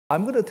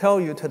I'm going to tell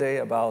you today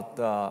about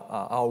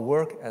our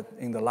work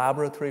in the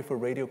Laboratory for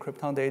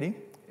Radiocrypton Dating.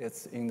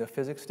 It's in the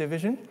Physics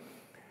Division.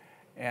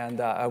 And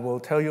I will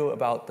tell you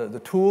about the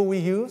tool we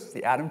use,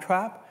 the atom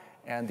trap,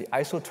 and the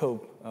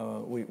isotope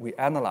we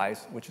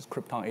analyze, which is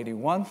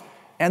Krypton-81,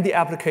 and the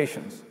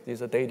applications.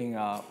 These are dating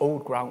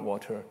old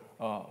groundwater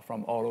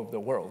from all over the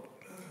world.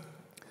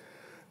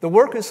 The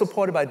work is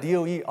supported by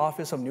DOE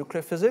Office of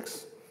Nuclear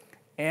Physics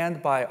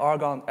and by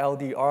Argonne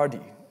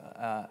LDRD.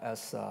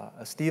 As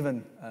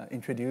Stephen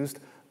introduced,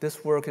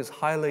 this work is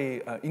highly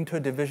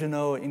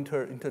interdivisional,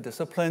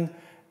 interdiscipline,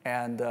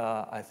 and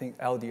I think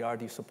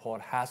LDRD support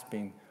has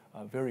been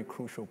a very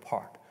crucial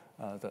part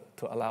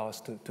to allow us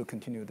to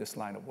continue this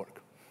line of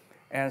work.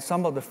 And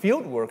some of the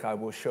field work I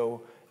will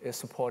show is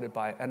supported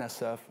by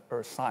NSF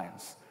Earth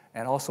Science,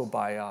 and also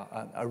by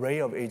an array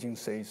of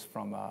agencies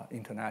from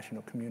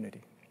international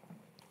community.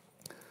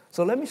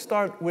 So let me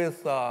start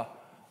with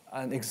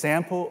an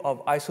example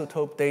of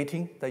isotope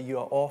dating that you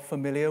are all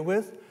familiar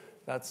with.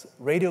 That's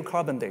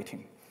radiocarbon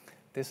dating.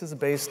 This is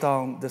based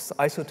on this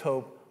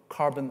isotope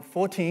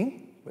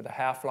carbon-14 with a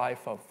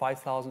half-life of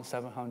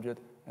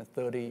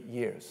 5,730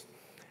 years.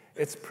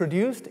 It's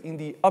produced in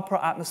the upper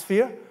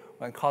atmosphere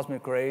when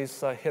cosmic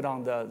rays hit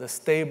on the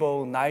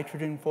stable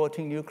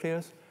nitrogen-14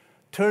 nucleus,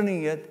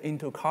 turning it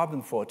into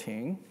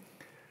carbon-14.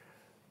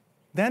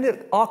 Then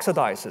it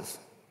oxidizes.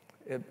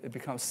 It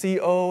becomes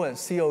CO and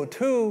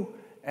CO2,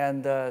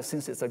 and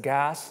since it's a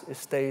gas, it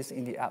stays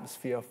in the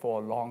atmosphere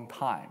for a long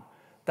time.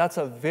 That's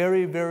a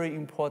very, very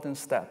important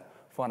step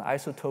for an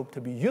isotope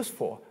to be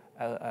useful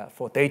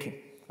for dating,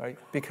 right?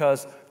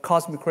 Because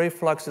cosmic ray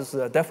flux is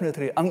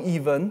definitely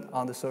uneven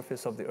on the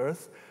surface of the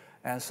Earth.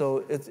 And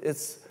so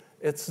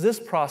it's this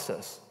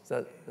process,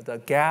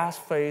 the gas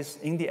phase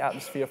in the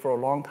atmosphere for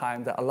a long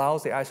time, that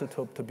allows the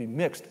isotope to be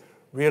mixed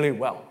really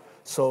well.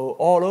 So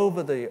all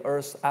over the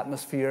Earth's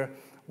atmosphere,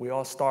 we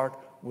all start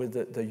with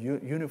the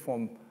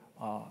uniform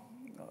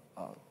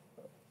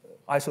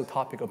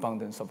isotopic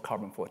abundance of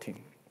carbon-14.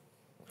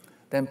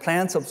 Then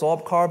plants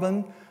absorb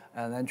carbon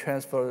and then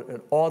transfer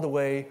it all the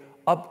way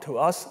up to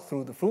us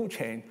through the food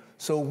chain,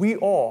 so we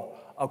all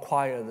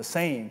acquire the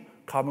same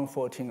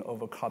carbon-14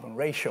 over carbon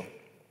ratio.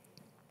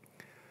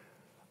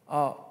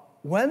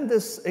 When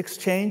this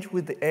exchange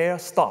with the air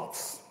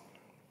stops,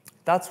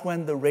 that's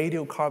when the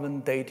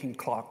radiocarbon dating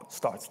clock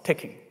starts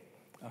ticking.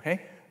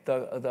 Okay?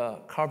 The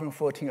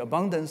carbon-14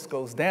 abundance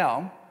goes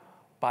down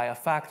by a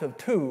factor of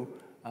 2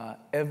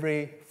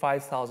 every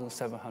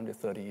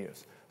 5,730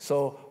 years.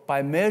 So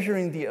by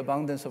measuring the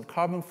abundance of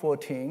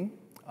carbon-14,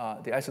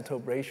 the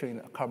isotope ratio in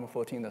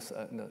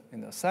carbon-14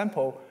 in the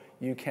sample,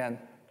 you can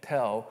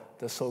tell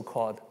the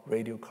so-called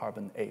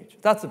radiocarbon age.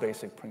 That's the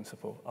basic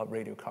principle of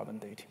radiocarbon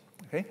dating.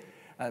 Okay?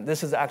 And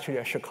this is actually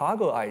a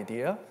Chicago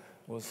idea.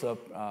 It was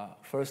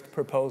first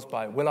proposed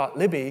by Willard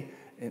Libby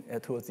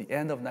towards the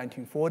end of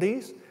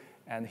 1940s,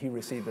 and he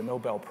received the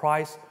Nobel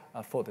Prize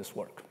for this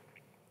work.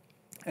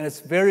 And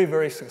it's very,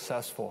 very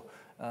successful.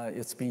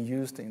 It's been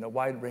used in a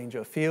wide range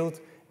of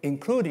fields,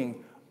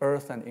 including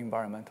earth and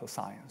environmental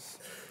science.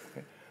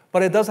 Okay?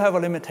 But it does have a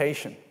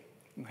limitation.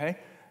 Okay?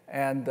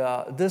 And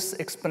this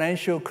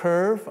exponential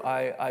curve,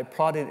 I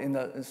plotted in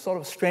a sort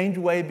of strange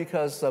way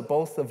because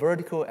both the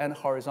vertical and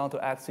horizontal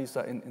axes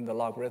are in the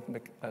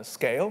logarithmic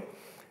scale.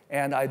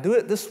 And I do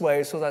it this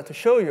way so that to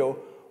show you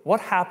what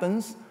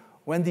happens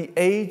when the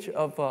age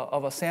of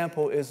a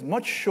sample is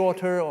much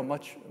shorter or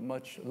much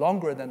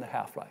longer than the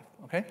half-life.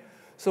 Okay?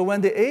 So when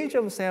the age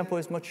of a sample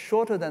is much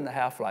shorter than the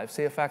half-life,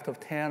 say a factor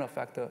of 10 or a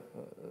factor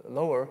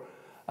lower,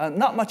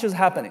 not much is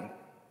happening.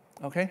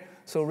 Okay?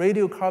 So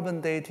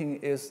radiocarbon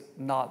dating is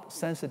not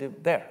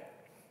sensitive there.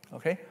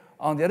 Okay?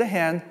 On the other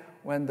hand,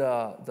 when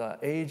the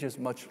age is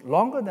much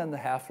longer than the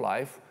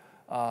half-life,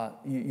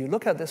 you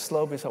look at this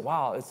slope and say,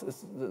 wow,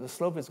 the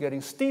slope is getting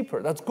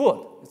steeper. That's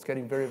good. It's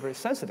getting very, very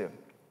sensitive.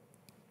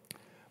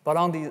 But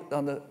on the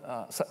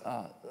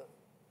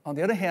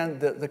other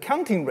hand, the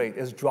counting rate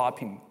is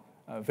dropping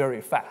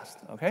very fast.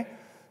 Okay,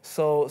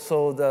 so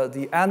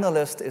the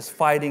analyst is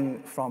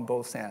fighting from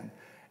both ends,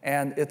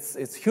 and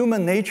it's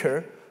human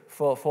nature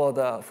for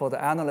the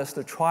analyst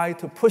to try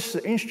to push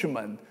the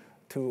instrument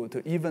to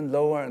even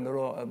lower and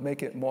lower,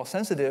 make it more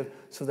sensitive,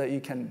 so that you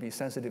can be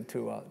sensitive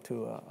to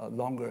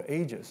longer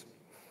ages.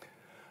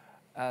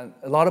 And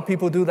a lot of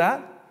people do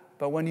that,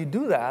 but when you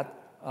do that,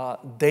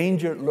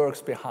 danger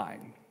lurks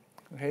behind.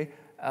 Okay?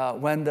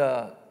 When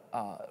the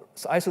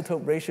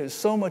isotope ratio is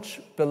so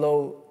much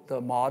below the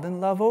modern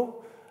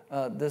level,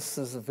 this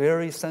is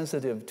very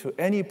sensitive to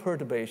any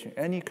perturbation,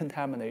 any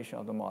contamination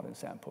of the modern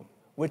sample,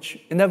 which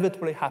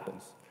inevitably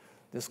happens.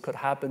 This could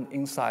happen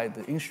inside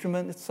the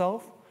instrument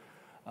itself.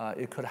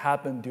 It could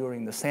happen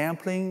during the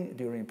sampling,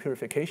 during the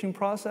purification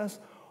process,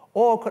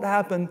 or it could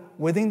happen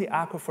within the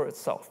aquifer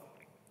itself.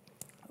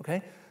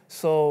 Okay?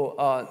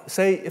 So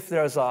say if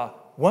there's a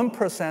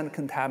 1%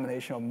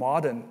 contamination of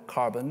modern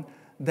carbon,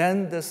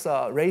 then this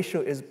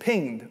ratio is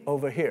pinged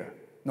over here,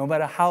 no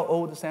matter how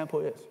old the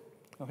sample is.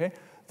 Okay?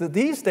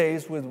 These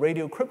days, with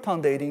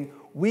radiocrypton dating,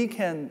 we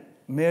can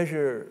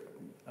measure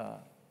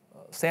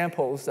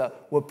samples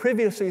that were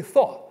previously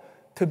thought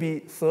to be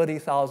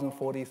 30,000,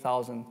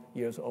 40,000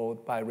 years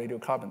old by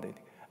radiocarbon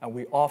dating. And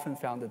we often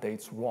found the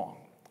dates wrong.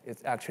 It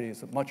actually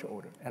is much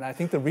older. And I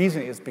think the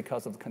reason is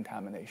because of the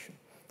contamination.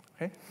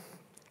 Okay?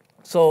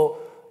 So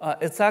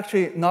it's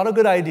actually not a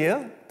good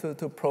idea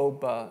to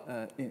probe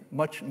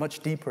much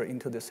deeper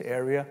into this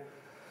area.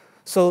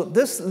 So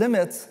this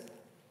limits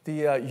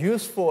the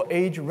useful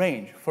age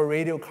range for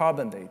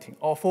radiocarbon dating,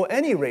 or for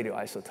any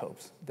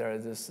radioisotopes. There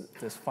is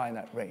this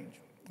finite range.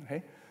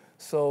 Okay?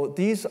 So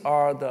these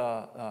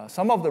are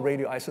some of the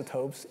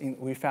radioisotopes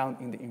we found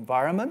in the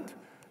environment.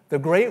 The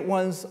great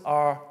ones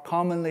are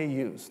commonly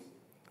used.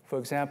 For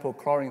example,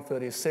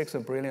 chlorine-36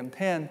 and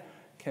beryllium-10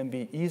 can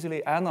be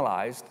easily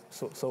analyzed,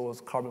 so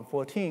is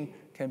carbon-14,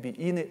 can be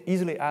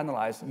easily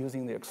analyzed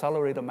using the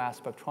accelerated mass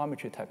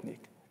spectrometry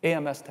technique,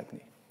 AMS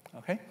technique.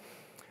 Okay?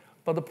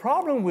 But the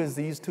problem with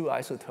these two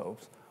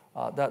isotopes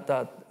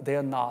that they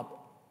are not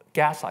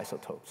gas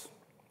isotopes.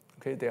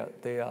 Okay?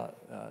 They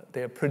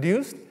are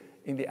produced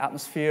in the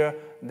atmosphere,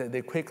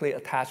 they quickly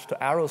attach to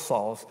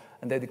aerosols,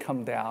 and then they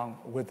come down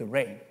with the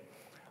rain.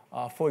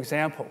 For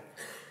example,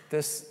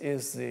 this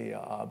is the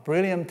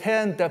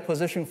beryllium-10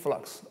 deposition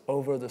flux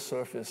over the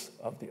surface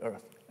of the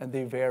Earth, and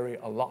they vary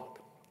a lot.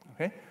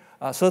 Okay?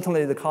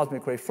 Certainly, the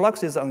cosmic ray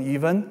flux is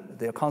uneven.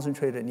 They are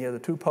concentrated near the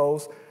two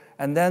poles.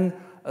 And then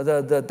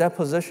the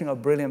deposition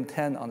of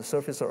beryllium-10 on the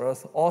surface of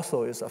Earth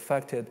also is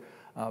affected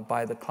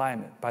by the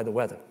climate, by the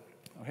weather.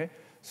 Okay?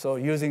 So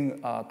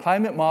using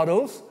climate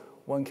models,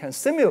 one can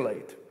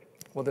simulate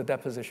what the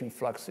deposition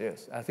flux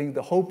is. I think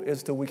the hope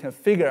is that we can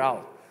figure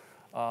out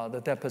the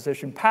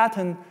deposition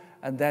pattern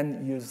and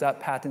then use that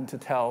pattern to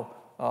tell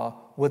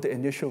what the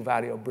initial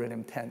value of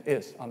beryllium-10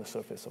 is on the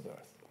surface of the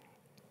Earth.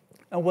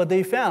 And what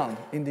they found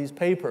in this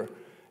paper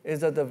is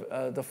that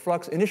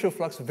the initial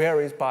flux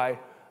varies by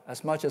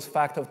as much as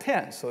factor of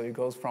 10. So it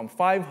goes from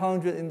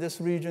 500 in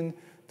this region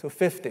to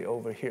 50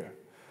 over here.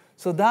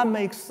 So that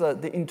makes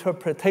the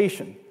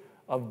interpretation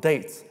of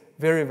dates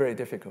very, very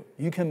difficult.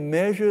 You can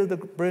measure the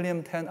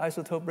beryllium-10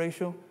 isotope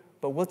ratio,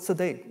 but what's the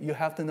date? You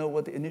have to know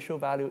what the initial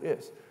value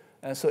is.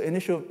 And so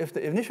if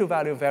the initial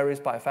value varies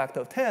by a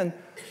factor of 10,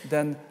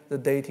 then the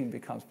dating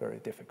becomes very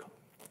difficult.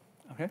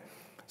 Okay?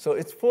 So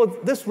it's for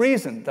this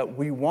reason that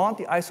we want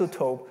the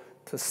isotope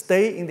to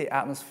stay in the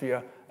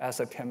atmosphere as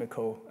a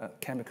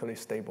chemically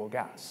stable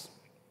gas.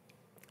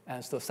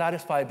 And to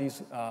satisfy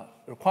these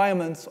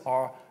requirements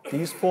are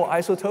these 4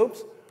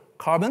 isotopes: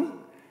 carbon,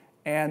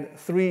 and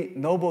 3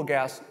 noble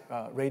gas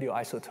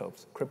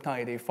radioisotopes: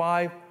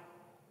 krypton-85,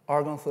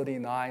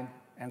 argon-39,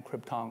 and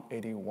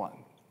krypton-81.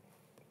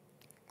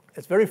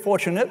 It's very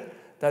fortunate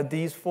that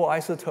these 4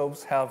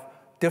 isotopes have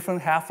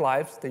different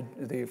half-lives.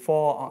 They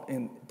fall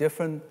in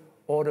different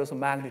orders of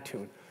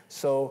magnitude.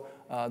 So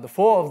the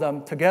 4 of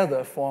them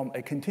together form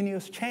a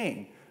continuous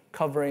chain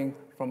covering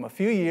from a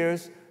few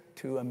years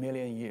to 1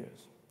 million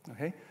years.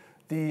 Okay?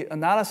 The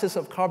analysis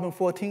of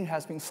carbon-14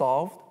 has been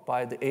solved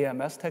by the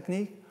AMS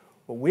technique.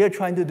 What we are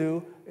trying to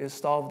do is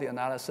solve the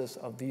analysis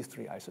of these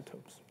 3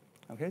 isotopes.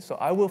 Okay? So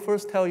I will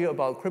first tell you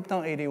about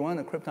krypton-81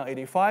 and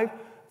krypton-85.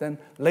 Then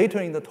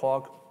later in the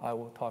talk, I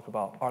will talk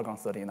about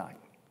argon-39.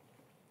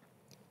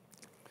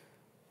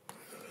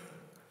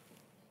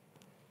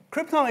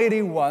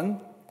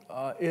 Krypton-81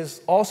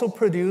 is also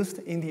produced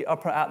in the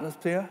upper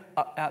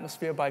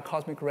atmosphere by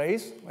cosmic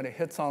rays when it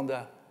hits on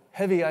the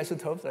heavy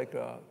isotopes like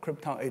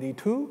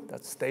krypton-82,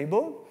 that's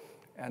stable,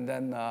 and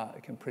then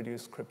it can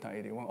produce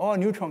krypton-81. Or a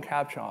neutron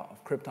capture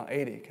of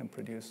krypton-80 can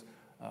produce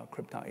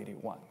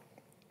krypton-81.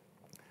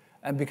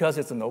 And because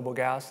it's a noble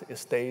gas, it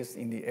stays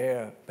in the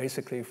air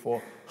basically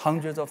for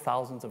hundreds of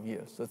thousands of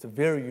years. So it's a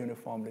very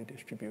uniformly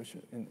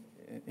distribution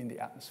in the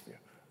atmosphere.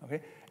 Okay?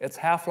 Its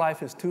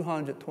half-life is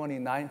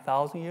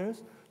 229,000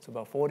 years. It's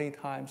about 40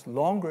 times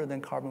longer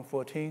than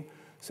carbon-14.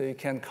 So it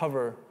can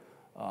cover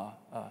a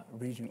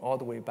region all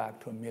the way back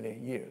to 1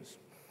 million years.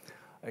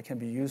 It can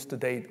be used to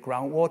date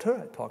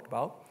groundwater, I talked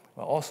about,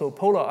 but also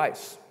polar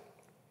ice.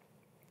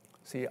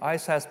 See,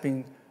 ice has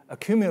been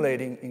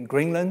accumulating in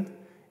Greenland,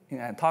 in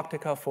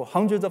Antarctica for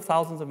hundreds of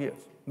thousands of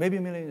years, maybe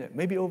 1 million years,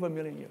 maybe over 1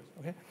 million years.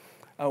 Okay?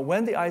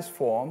 When the ice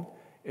formed,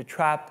 it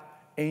trapped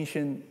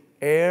ancient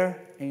air,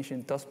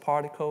 ancient dust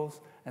particles,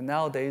 and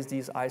nowadays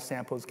these ice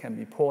samples can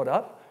be poured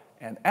up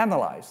and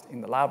analyzed in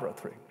the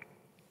laboratory.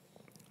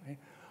 Okay?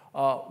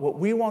 What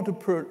we want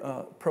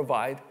to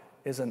provide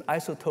is an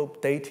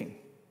isotope dating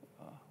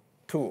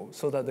tool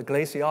so that the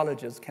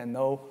glaciologists can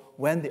know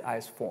when the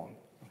ice formed.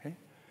 Okay?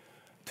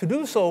 To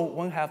do so,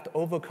 one has to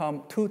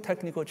overcome 2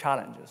 technical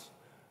challenges.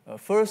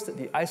 First,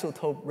 the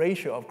isotope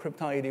ratio of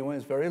krypton-81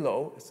 is very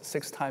low. It's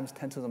 6 times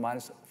 10 to the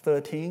minus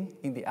 13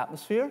 in the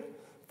atmosphere.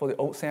 For the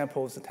old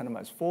samples, 10 to the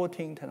minus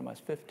 14, 10 to the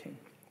minus 15.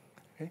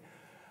 Okay?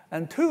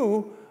 And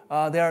 2,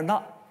 there are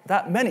not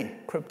that many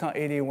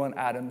krypton-81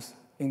 atoms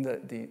in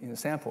the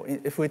sample.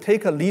 If we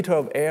take a liter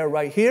of air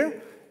right here,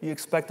 you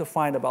expect to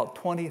find about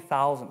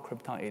 20,000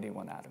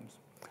 krypton-81 atoms.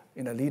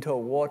 In a liter of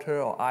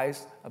water or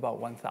ice, about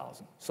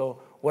 1,000. So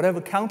whatever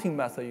counting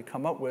method you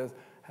come up with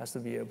has to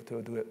be able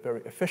to do it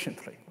very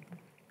efficiently.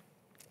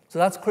 So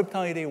that's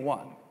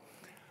krypton-81.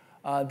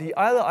 The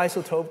other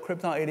isotope,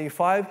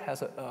 krypton-85,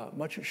 has a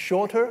much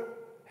shorter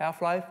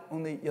half-life,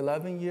 only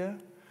 11 years.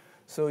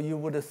 So you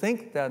would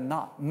think that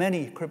not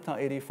many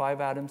krypton-85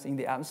 atoms in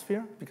the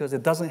atmosphere because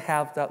it doesn't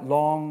have that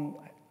long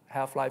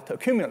half-life to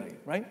accumulate,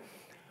 right?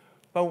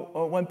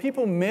 But when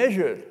people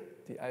measured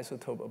the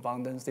isotope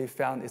abundance, they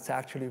found it's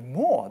actually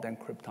more than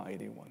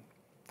krypton-81.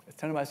 It's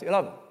 10 to the minus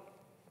 11.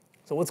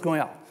 So what's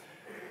going on?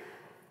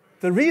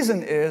 The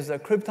reason is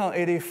that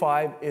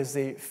krypton-85 is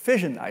a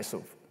fission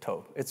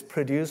isotope. It's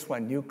produced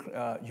when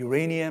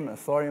uranium and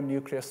thorium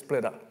nucleus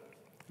split up.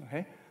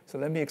 Okay? So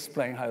let me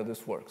explain how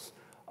this works.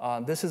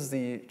 This is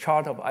the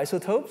chart of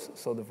isotopes.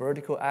 So the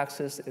vertical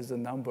axis is the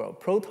number of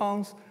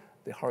protons.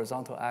 The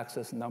horizontal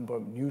axis, number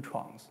of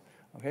neutrons.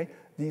 Okay?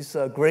 These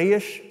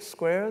grayish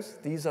squares,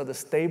 these are the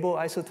stable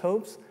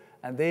isotopes,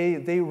 and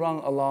they run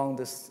along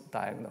this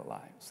diagonal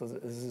line. So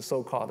this is the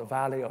so-called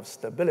valley of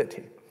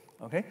stability.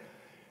 Okay?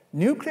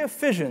 Nuclear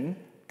fission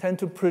tend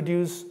to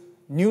produce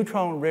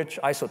neutron-rich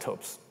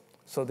isotopes.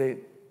 So they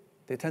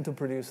tend to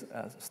produce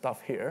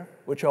stuff here,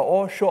 which are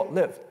all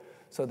short-lived.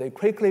 So they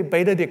quickly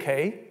beta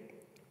decay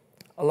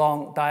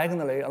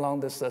diagonally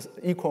along this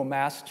equal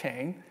mass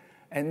chain.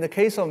 And in the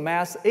case of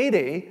mass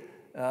 80,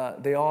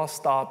 they all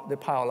stop, they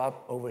pile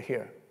up over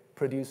here,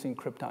 producing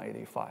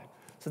krypton-85.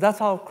 So that's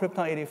how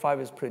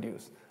krypton-85 is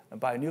produced,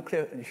 by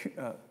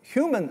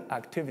human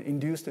activity,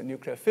 induced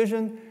nuclear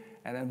fission,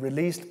 and then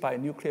released by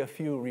nuclear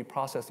fuel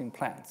reprocessing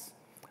plants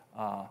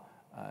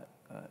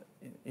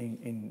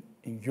in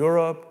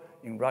Europe,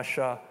 in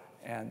Russia,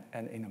 and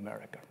in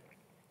America.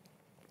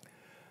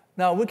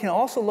 Now, we can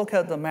also look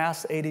at the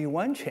mass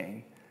 81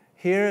 chain.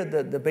 Here,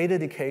 the beta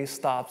decay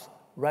stops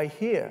right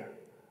here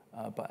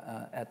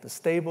at the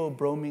stable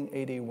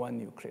bromine-81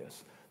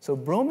 nucleus. So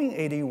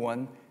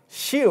bromine-81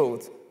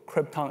 shields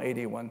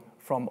krypton-81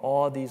 from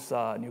all these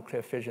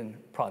nuclear fission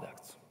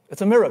products.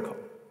 It's a miracle.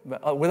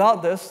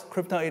 Without this,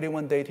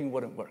 krypton-81 dating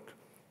wouldn't work.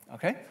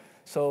 Okay?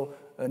 So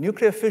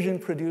nuclear fission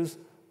produces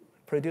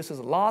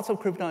lots of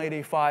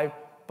krypton-85,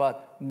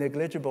 but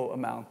negligible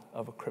amount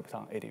of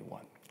krypton-81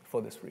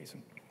 for this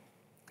reason.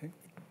 Okay?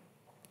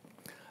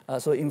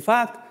 So in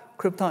fact,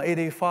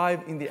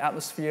 krypton-85 in the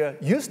atmosphere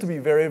used to be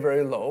very,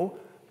 very low,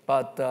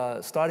 but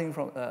starting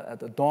from at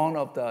the dawn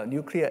of the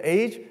nuclear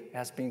age, it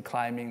has been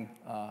climbing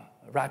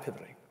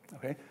rapidly.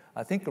 Okay?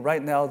 I think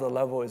right now the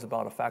level is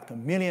about a factor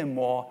million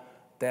more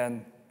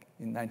than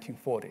in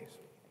 1940s.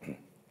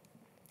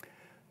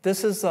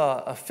 This is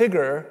a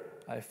figure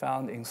I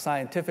found in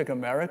Scientific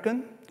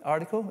American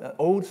article, an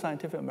old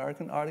Scientific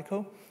American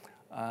article,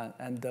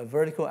 and the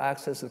vertical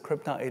axis is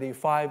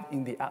krypton-85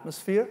 in the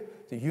atmosphere.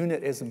 The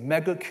unit is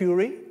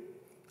megacurie.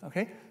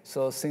 Okay,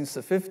 so since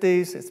the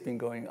 50s, it's been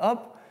going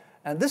up.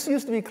 And this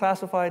used to be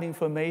classified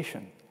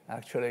information,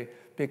 actually,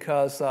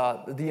 because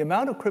the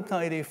amount of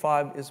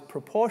krypton-85 is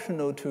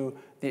proportional to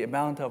the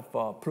amount of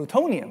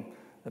plutonium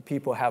that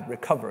people have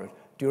recovered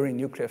during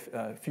nuclear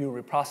fuel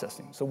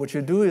reprocessing. So what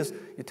you do is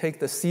you take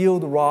the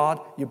sealed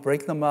rod, you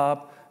break them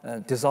up,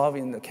 dissolve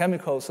in the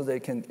chemicals so they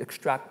can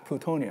extract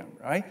plutonium,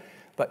 right?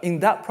 But in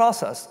that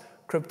process,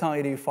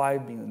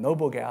 krypton-85, being a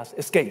noble gas,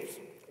 escapes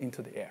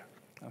into the air,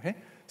 okay?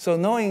 So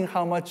knowing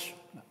how much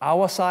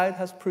our side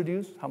has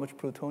produced, how much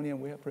plutonium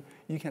we have produced,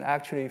 you can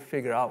actually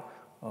figure out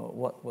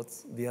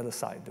what's the other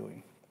side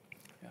doing.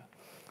 Yeah.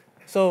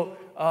 So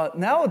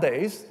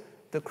nowadays,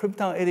 the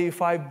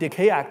krypton-85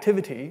 decay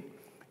activity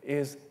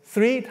is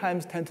 3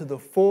 times 10 to the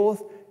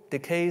 4th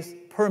decays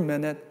per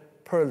minute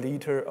per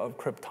liter of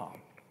krypton.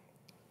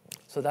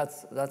 So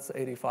that's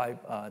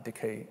 85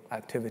 decay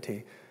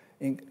activity.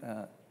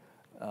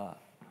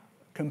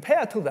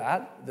 Compared to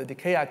that, the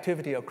decay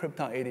activity of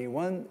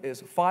krypton-81 is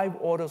 5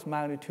 orders of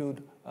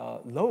magnitude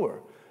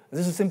lower.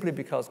 This is simply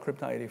because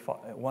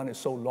krypton-81 is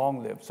so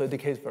long-lived, so it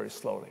decays very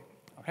slowly.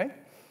 Okay?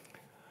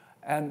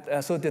 And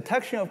so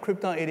detection of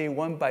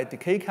krypton-81 by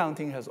decay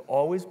counting has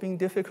always been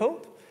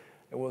difficult.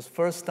 It was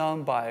first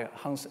done by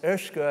Hans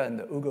Oeschger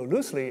and Ugo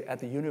Lusley at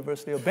the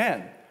University of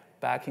Bern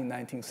back in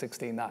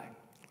 1969.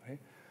 Okay?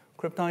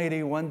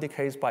 Krypton-81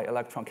 decays by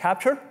electron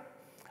capture.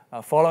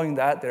 Following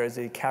that, there is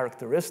a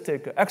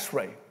characteristic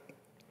X-ray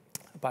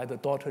by the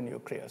daughter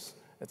nucleus.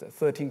 It's a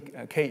 13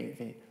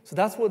 keV. So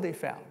that's what they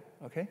found.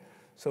 Okay?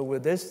 So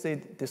with this,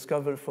 they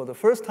discovered for the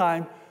first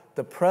time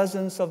the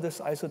presence of this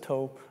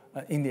isotope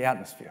in the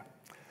atmosphere.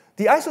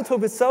 The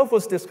isotope itself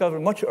was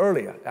discovered much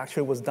earlier.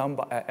 Actually, it was done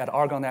at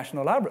Argonne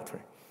National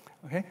Laboratory.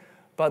 Okay?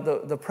 But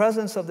the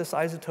presence of this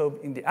isotope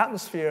in the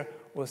atmosphere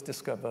was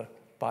discovered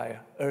by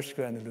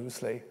Oeschger and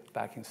Lusley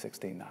back in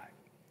 1969.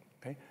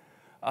 Okay?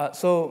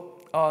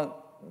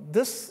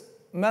 This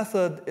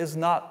method is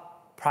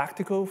not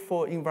practical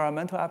for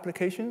environmental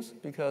applications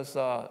because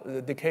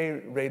the decay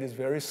rate is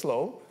very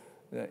slow.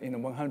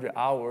 In 100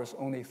 hours,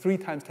 only 3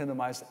 times 10 to the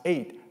minus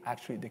 8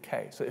 actually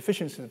decay. So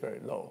efficiency is very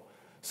low.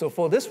 So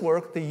for this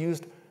work, they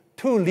used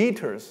 2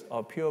 liters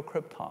of pure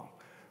krypton.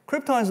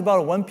 Krypton is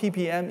about 1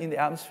 ppm in the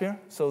atmosphere,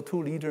 so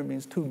 2 liters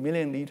means 2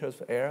 million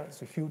liters of air.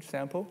 It's a huge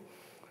sample.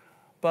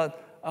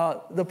 But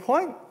the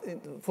point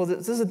for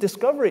this is a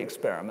discovery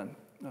experiment.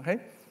 okay?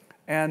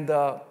 And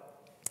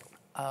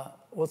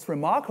what's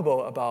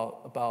remarkable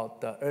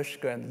about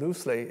Oeschger and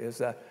Loosely is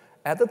that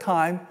at the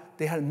time,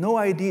 they had no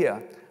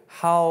idea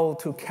how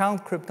to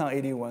count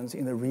krypton-81s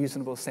in a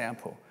reasonable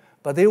sample.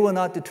 But they were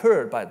not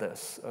deterred by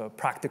this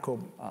practical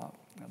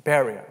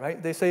barrier,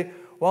 right? They say,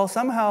 well,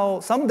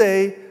 somehow,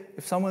 someday,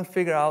 if someone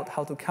figure out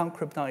how to count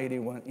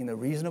krypton-81 in a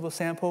reasonable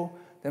sample,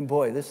 then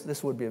boy,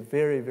 this would be a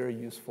very, very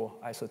useful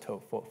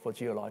isotope for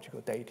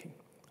geological dating.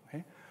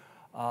 Okay?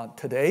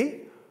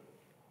 Today,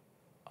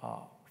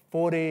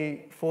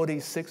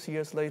 46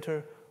 years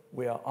later,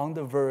 we are on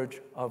the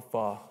verge of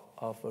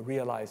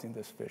realizing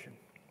this vision.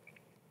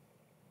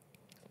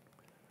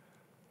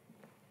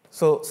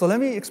 So let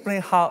me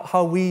explain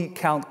how we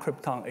count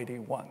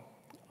krypton-81.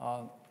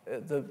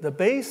 The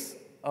base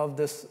of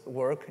this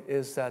work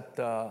is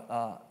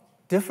that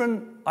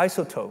different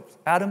isotopes,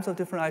 atoms of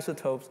different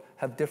isotopes,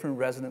 have different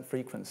resonant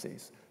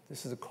frequencies.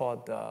 This is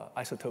called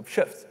isotope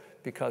shifts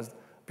because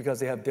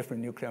they have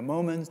different nuclear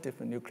moments,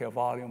 different nuclear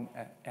volume,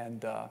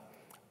 and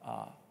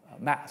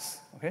mass.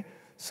 Okay?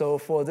 So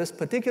for this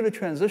particular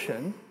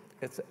transition,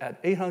 it's at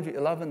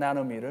 811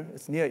 nanometer.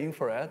 It's near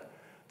infrared.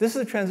 This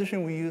is a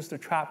transition we use to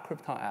trap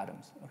krypton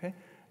atoms. Okay?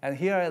 And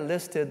here I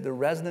listed the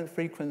resonant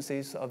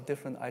frequencies of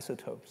different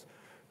isotopes.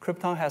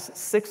 Krypton has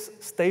 6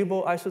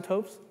 stable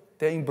isotopes.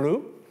 They're in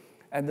blue.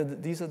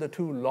 And these are the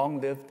 2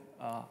 long-lived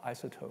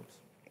isotopes.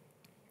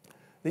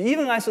 The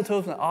even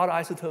isotopes and odd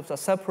isotopes are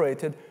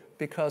separated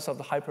because of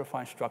the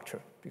hyperfine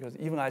structure, because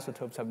even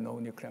isotopes have no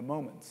nuclear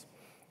moments.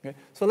 Okay?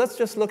 So let's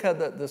just look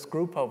at this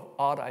group of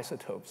odd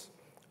isotopes.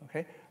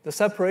 Okay? The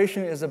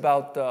separation is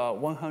about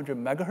 100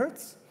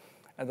 megahertz,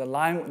 and the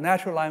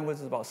natural line width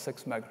is about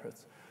 6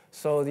 megahertz.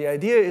 So the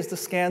idea is to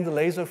scan the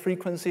laser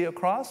frequency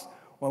across.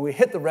 When we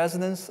hit the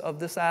resonance of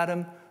this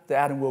atom, the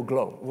atom will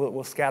glow,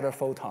 will scatter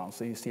photons,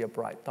 so you see a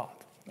bright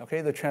dot.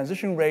 Okay? The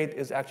transition rate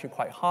is actually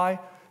quite high,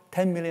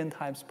 10 million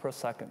times per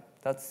second.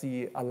 That's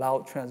the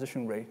allowed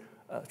transition rate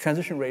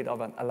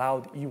of an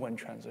allowed E1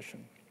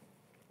 transition.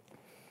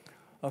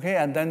 Okay,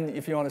 and then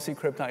if you want to see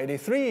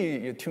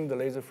krypton-83, you tune the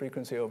laser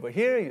frequency over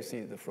here, you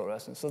see the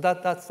fluorescence. So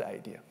that's the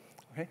idea.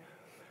 Okay?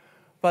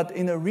 But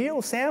in a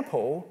real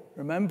sample,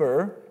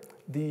 remember,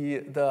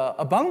 the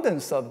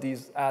abundance of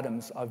these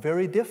atoms are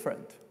very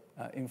different.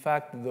 In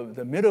fact,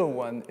 the middle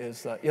one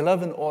is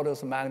 11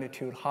 orders of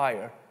magnitude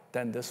higher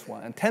than this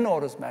one, and 10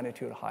 orders of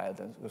magnitude higher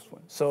than this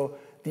one. So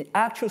the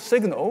actual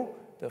signal,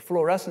 the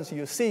fluorescence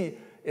you see,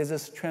 is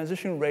this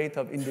transition rate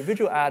of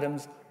individual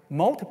atoms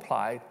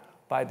multiplied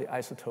by the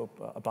isotope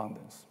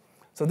abundance.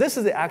 So this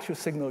is the actual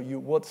signal you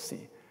would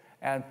see.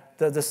 And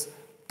this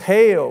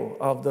tail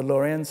of the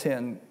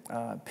Lorentzian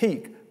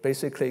peak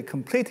basically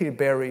completely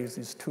buries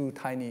these 2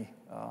 tiny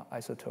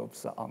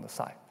isotopes on the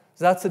side.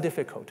 So that's the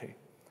difficulty.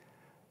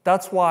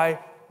 That's why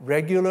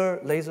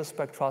regular laser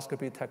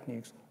spectroscopy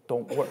techniques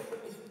don't work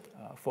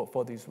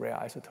for these rare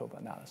isotope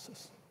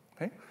analysis.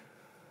 Okay?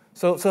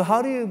 So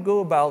how do you go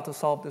about to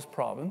solve this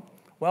problem?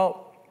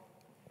 Well,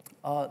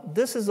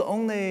 this is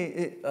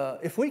only,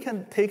 if we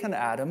can take an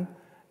atom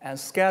and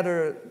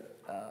scatter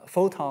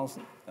photons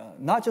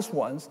not just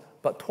once,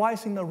 but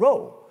twice in a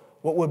row,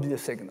 what would be the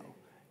signal?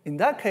 In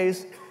that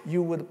case,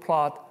 you would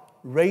plot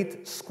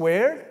rate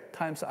squared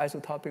times the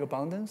isotopic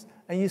abundance,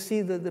 and you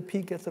see that the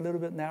peak gets a little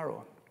bit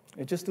narrower.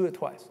 You just do it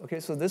twice.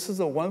 Okay, so this is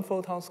a 1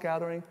 photon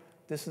scattering,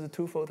 this is a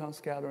 2 photon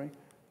scattering,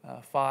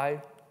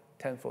 5,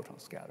 10 photon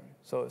scattering.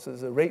 So it's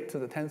a rate to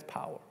the 10th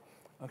power.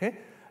 Okay?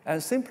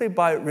 And simply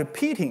by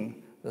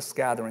repeating the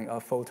scattering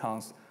of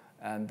photons,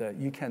 and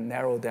you can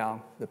narrow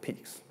down the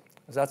peaks.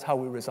 That's how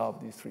we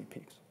resolve these 3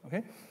 peaks.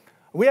 Okay?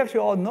 We actually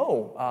all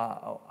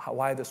know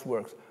why this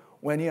works.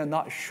 When you're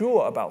not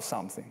sure about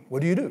something,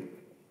 what do?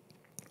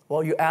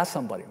 Well, you ask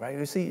somebody, right?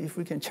 You see if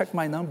we can check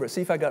my numbers,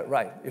 see if I got it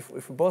right.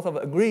 If both of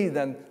us agree,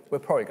 then we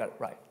probably got it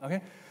right.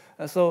 Okay?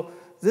 And so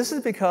this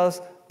is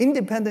because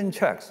independent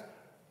checks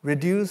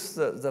reduce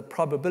the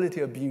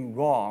probability of being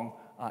wrong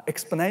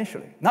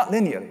exponentially, not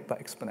linearly, but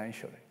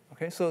exponentially.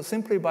 Okay? So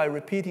simply by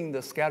repeating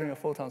the scattering of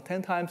photons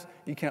 10 times,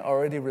 you can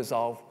already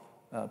resolve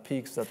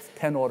peaks that's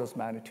 10 orders of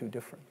magnitude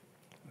different.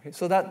 Okay?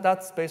 So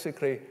that's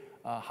basically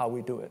how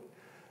we do it.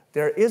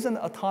 There is an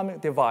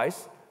atomic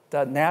device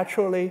that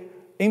naturally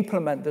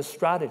implements this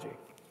strategy,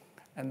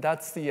 and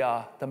that's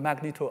the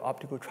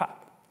magneto-optical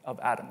trap of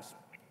atoms.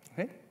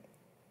 Okay?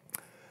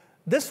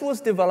 This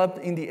was developed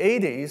in the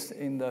 80s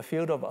in the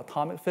field of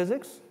atomic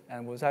physics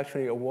and was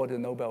actually awarded the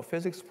Nobel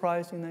Physics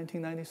Prize in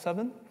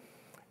 1997.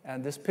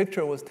 And this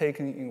picture was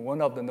taken in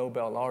one of the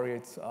Nobel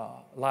laureates'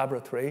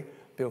 laboratory,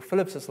 Bill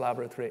Phillips's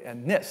laboratory at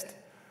NIST.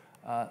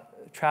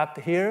 Trapped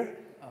here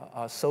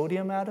are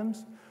sodium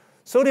atoms.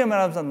 Sodium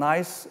atoms are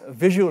nice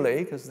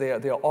visually because they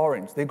are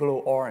orange. They glow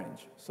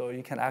orange, so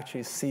you can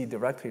actually see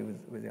directly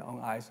with your own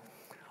eyes.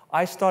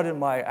 I started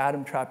my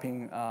atom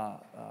trapping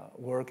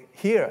work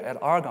here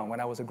at Argonne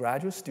when I was a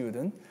graduate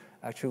student,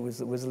 actually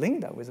with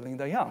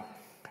Linda Young.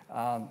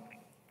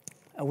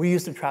 And we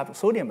used to trap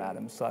sodium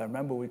atoms, so I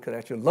remember we could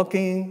actually look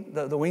in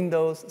the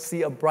windows,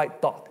 see a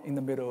bright dot in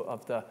the middle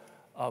of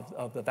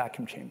the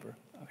vacuum chamber.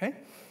 Okay?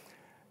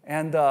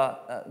 And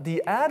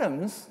the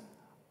atoms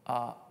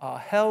are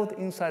held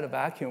inside a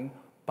vacuum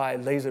by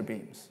laser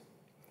beams.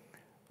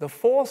 The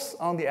force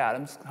on the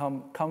atoms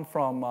come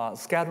from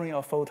scattering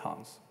of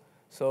photons.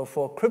 So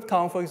for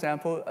krypton, for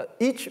example,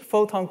 each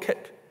photon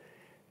kit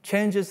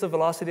changes the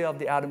velocity of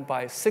the atom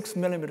by 6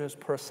 millimeters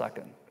per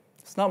second.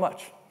 It's not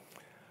much.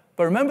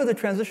 But remember, the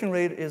transition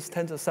rate is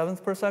 10 to the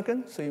 7th per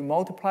second, so you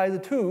multiply the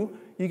two,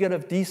 you get a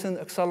decent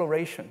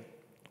acceleration.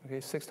 Okay,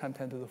 6 times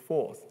 10 to the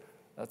 4th.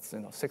 That's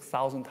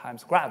 6,000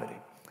 times gravity.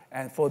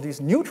 And for these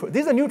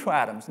are neutral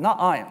atoms, not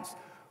ions.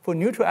 For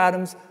neutral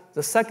atoms,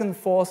 the second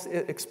force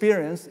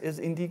experience is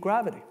indeed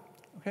gravity.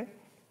 Okay?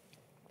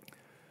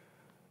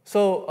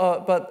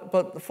 So,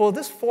 but for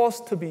this force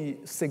to be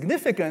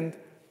significant,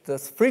 the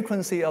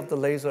frequency of the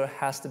laser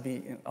has to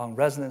be on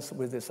resonance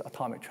with this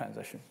atomic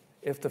transition.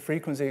 If the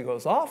frequency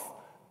goes off,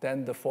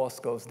 then the force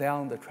goes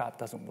down, the trap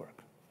doesn't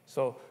work.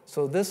 So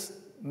this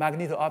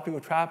magneto-optical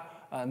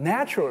trap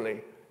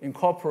naturally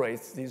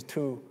incorporates these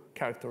two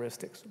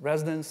characteristics,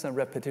 resonance and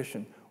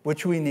repetition,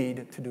 which we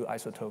need to do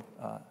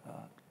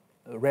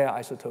rare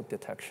isotope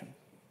detection.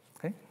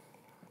 Okay?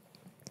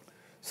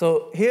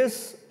 So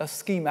here's a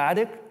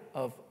schematic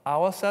of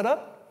our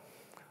setup.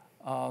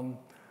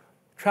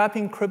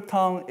 Trapping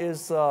krypton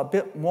is a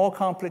bit more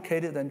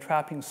complicated than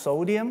trapping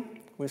sodium.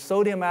 With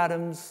sodium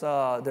atoms,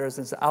 there's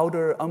this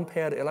outer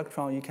unpaired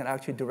electron you can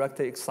actually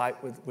directly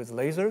excite with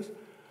lasers.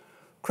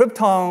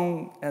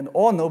 Krypton and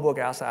all noble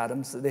gas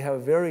atoms, they have a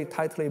very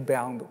tightly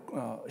bound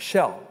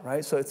shell,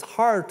 right? So it's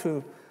hard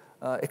to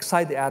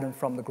excite the atom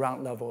from the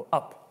ground level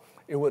up.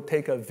 It would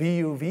take a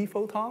VUV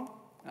photon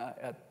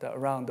at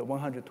around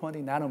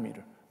 120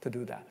 nanometer to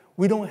do that.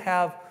 We don't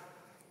have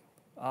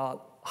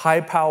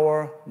high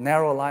power,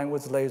 narrow line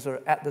width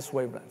laser at this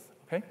wavelength,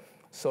 okay?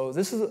 So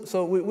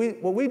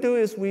what we do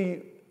is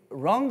we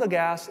run the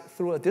gas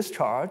through a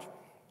discharge,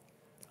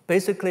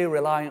 basically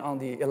relying on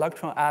the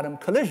electron-atom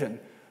collision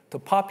to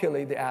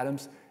populate the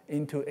atoms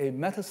into a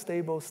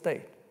metastable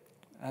state.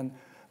 And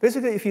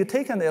basically, if you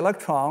take an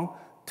electron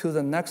to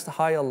the next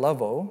higher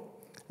level,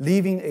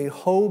 leaving a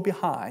hole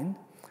behind,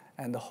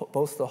 and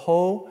both the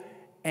hole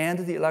and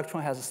the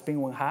electron has a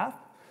spin 1/2.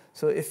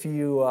 So if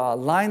you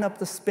line up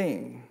the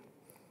spin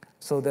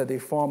so that they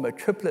form a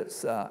triplet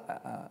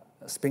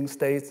spin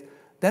states,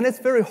 then it's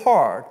very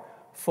hard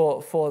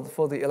for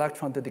the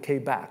electron to decay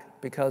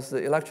back, because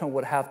the electron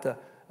would have to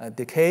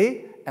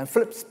decay and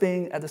flip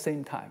spin at the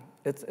same time.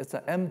 It's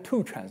an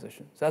M2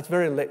 transition. So that's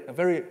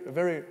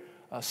very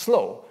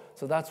slow.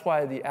 So that's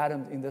why the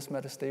atom in this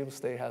metastable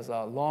state has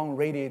a long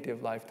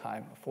radiative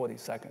lifetime of 40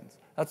 seconds.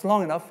 That's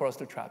long enough for us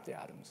to trap the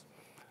atoms.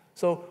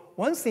 So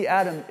once the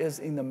atom is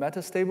in the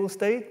metastable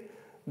state,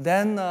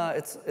 then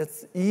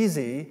it's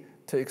easy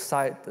to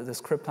excite this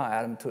krypton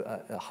atom to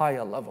a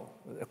higher level.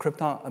 A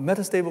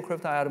metastable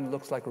krypton atom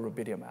looks like a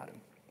rubidium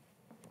atom.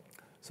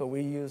 So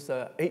we use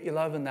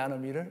 811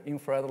 nanometer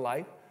infrared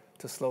light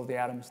to slow the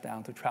atoms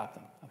down to trap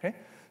them. Okay?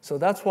 So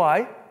that's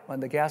why when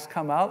the gas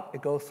come out,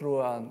 it goes through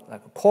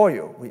like a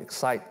coil. We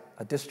excite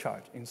a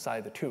discharge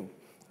inside the tube.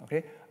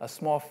 Okay? A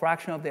small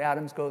fraction of the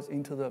atoms goes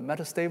into the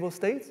metastable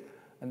states,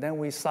 and then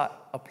we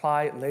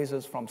apply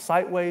lasers from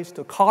sideways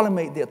to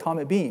collimate the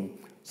atomic beam,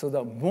 so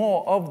that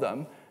more of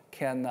them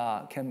can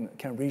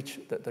reach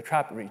the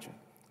trap region.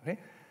 Okay?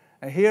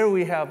 And here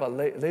we have a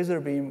laser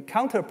beam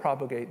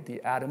counter-propagate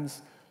the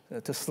atoms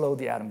to slow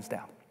the atoms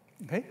down.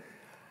 Okay?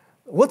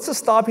 What's the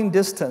stopping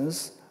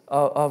distance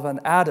of an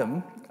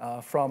atom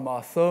from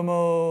a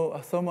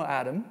thermal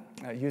atom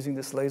using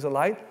this laser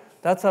light?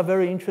 That's a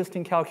very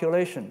interesting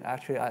calculation.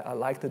 Actually, I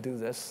like to do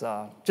this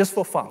just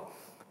for fun,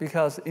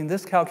 because in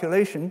this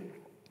calculation,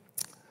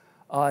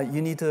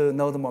 you need to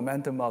know the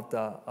momentum of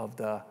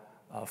the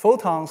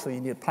photon, so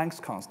you need Planck's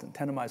constant,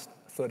 10 to the minus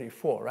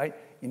 34, right?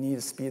 You need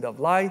the speed of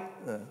light,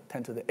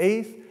 10 to the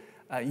 8th.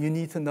 You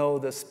need to know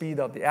the speed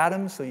of the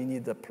atom, so you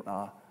need the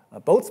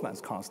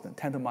Boltzmann's constant,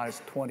 10 to the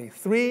minus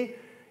 23.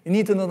 You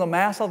need to know the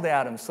mass of the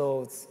atom,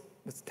 so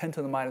it's 10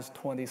 to the minus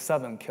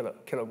 27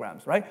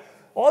 kilograms, right?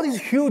 All these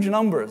huge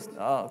numbers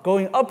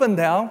going up and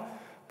down,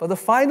 but the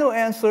final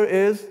answer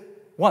is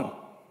 1.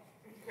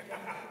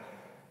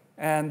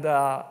 And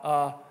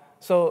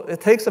so it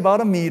takes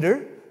about a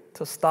meter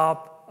to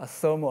stop a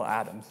thermal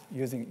atoms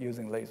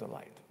using laser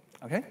light,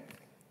 okay?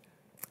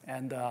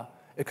 And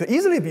it could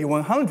easily be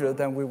 100,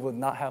 then we would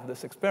not have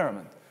this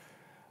experiment.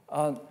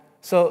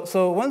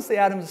 So once the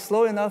atom is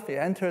slow enough, it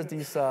enters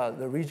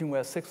the region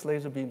where 6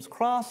 laser beams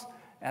cross,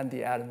 and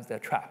the atoms, they're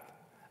trapped.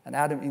 An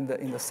atom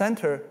in the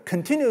center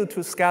continues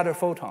to scatter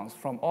photons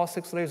from all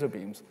 6 laser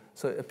beams,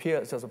 so it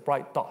appears as a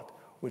bright dot,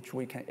 which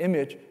we can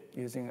image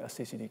using a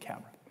CCD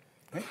camera.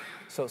 Okay?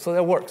 So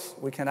that works.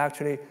 We can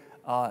actually,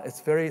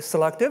 it's very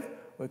selective.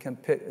 We can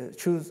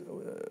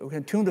we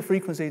can tune the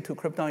frequency to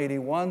krypton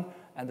 81,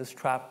 and this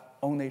trap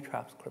only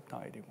traps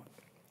krypton 81.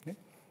 Okay?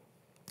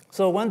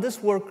 So when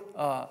this worked,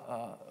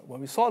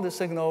 when we saw this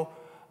signal,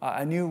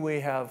 I knew we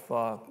have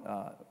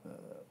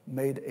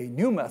made a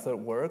new method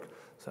work.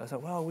 So I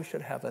said, well, we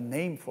should have a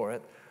name for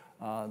it.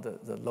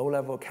 the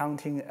low-level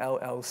counting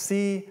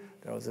LLC.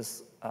 There was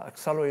this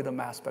accelerated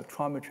mass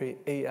spectrometry,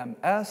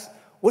 AMS.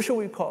 What should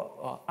we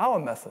call our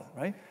method,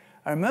 right?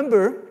 I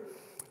remember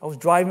I was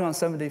driving on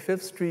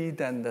 75th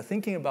Street and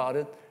thinking about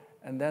it,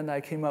 and then I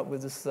came up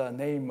with this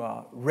name,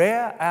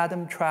 Rare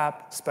Atom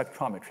Trap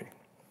Spectrometry.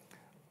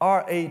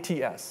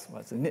 RATS,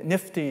 was a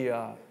nifty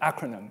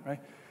acronym, right?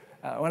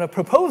 When I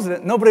proposed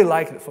it, nobody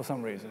liked it for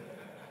some reason.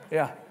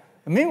 Yeah.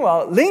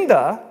 Meanwhile,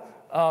 Linda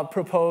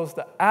proposed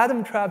the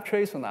atom trap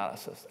trace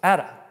analysis,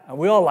 ATA, and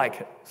we all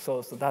like it.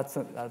 So that's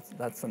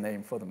the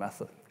name for the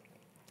method.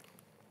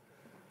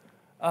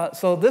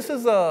 So this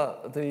is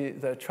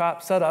the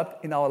trap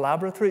setup in our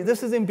laboratory.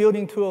 This is in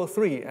building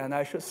 203, and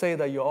I should say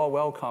that you're all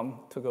welcome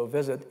to go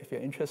visit. If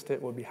you're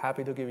interested, we'll be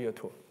happy to give you a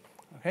tour.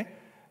 Okay?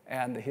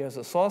 And here's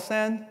the source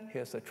end,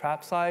 here's the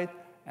trap site,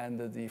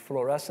 and the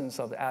fluorescence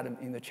of the atom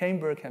in the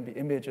chamber can be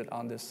imaged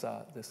on this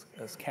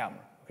camera.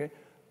 Okay?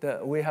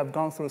 We have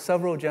gone through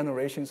several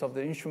generations of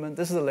the instrument.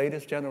 This is the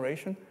latest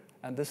generation,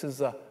 and this is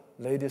the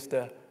latest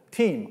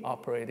team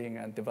operating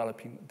and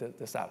developing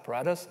this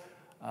apparatus.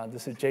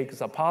 This is Jake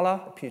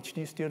Zappala, a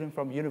PhD student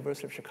from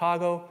University of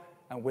Chicago,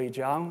 and Wei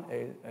Jiang,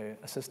 an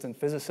assistant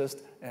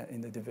physicist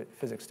in the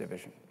physics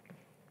division.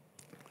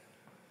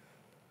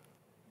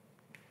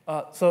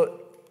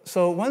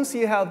 So once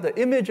you have the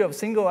image of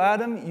single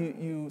atom,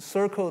 you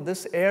circle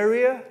this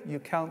area, you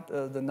count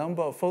the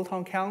number of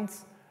photon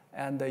counts,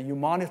 and you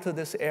monitor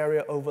this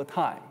area over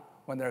time.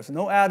 When there's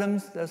no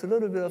atoms, there's a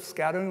little bit of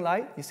scattering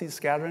light. You see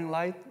scattering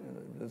light,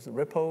 there's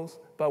ripples.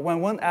 But when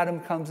one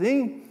atom comes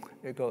in,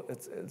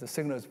 the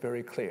signal is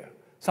very clear.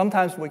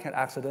 Sometimes we can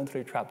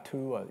accidentally trap 2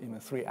 or even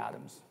 3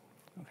 atoms.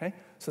 Okay?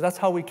 So that's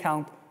how we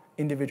count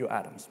individual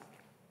atoms.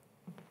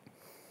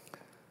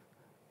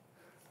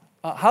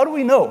 How do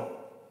we know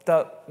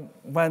that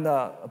when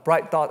a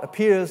bright dot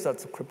appears,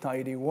 that's a krypton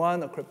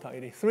 81 or krypton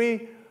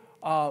 83?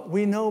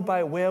 We know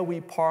by where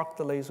we park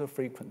the laser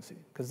frequency,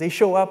 because they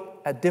show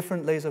up at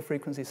different laser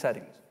frequency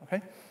settings.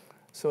 Okay?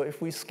 So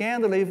if we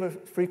scan the laser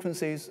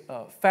frequencies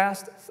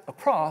fast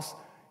across,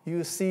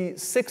 you see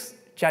 6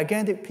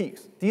 gigantic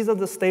peaks. These are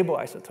the stable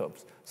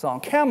isotopes. So on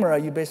camera,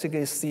 you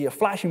basically see a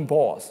flashing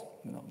balls,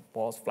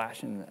 balls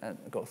flashing and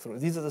go through.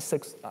 These are the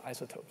 6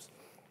 isotopes,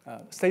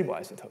 stable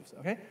isotopes.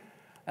 Okay?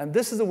 And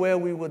this is where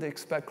we would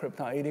expect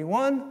krypton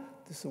 81.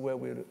 This is where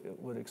we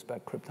would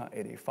expect krypton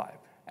 85.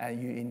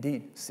 And you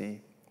indeed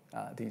see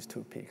these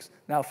 2 peaks.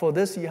 Now, for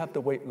this, you have to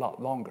wait a lot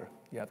longer.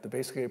 You have to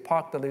basically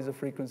park the laser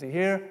frequency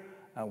here,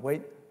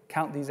 wait,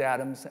 count these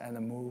atoms, and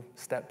then move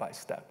step by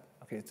step,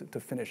 okay, to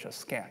finish a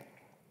scan.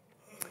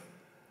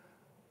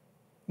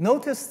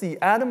 Notice the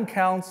atom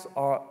counts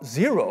are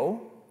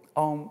 0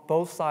 on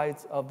both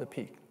sides of the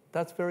peak.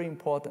 That's very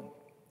important,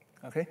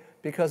 okay?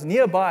 Because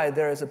nearby,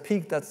 there is a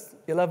peak that's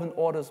 11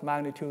 orders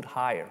magnitude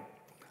higher.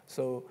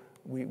 So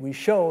we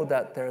show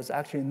that there's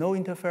actually no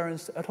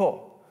interference at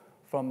all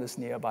from this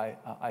nearby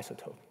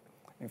isotope.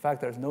 In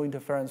fact, there's no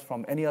interference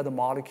from any other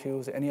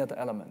molecules, any other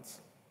elements,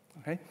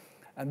 okay?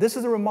 And this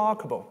is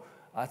remarkable.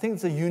 I think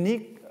it's a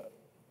unique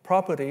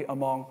property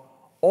among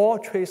all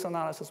trace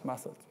analysis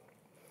methods.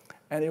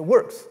 And it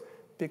works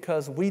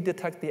because we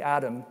detect the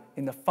atom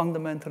in a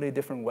fundamentally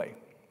different way.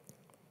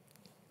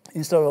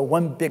 Instead of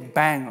one big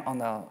bang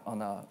on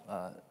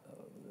a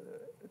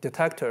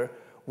detector,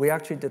 we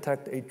actually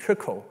detect a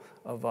trickle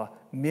of 1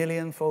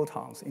 million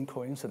photons in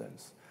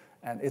coincidence.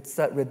 And it's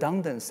that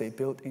redundancy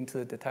built into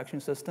the detection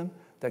system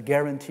that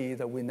guarantees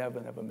that we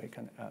never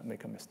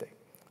make a mistake.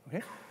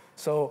 Okay?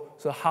 So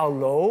how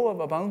low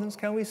of abundance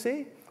can we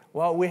see?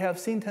 Well, we have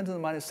seen 10 to the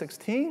minus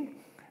 16,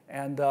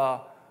 and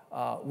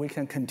we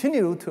can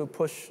continue to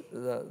push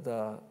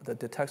the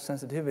detect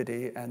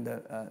sensitivity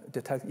and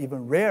detect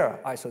even rare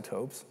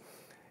isotopes.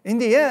 In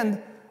the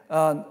end,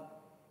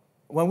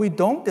 when we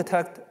don't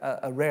detect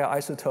a rare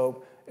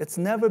isotope, it's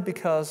never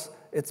because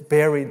it's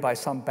buried by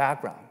some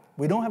background.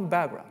 We don't have a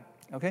background,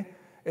 okay?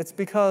 It's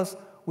because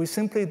we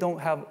simply don't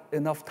have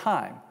enough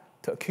time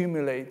to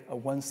accumulate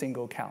one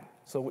single count.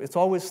 So it's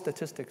always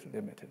statistically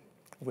limited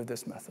with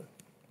this method.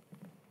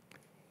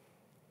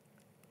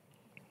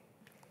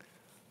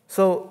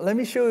 So let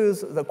me show you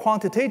the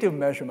quantitative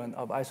measurement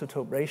of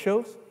isotope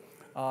ratios.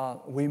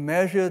 We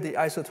measure the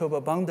isotope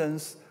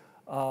abundance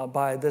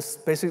by this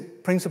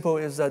basic principle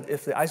is that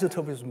if the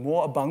isotope is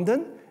more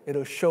abundant,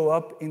 it'll show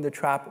up in the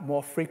trap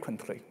more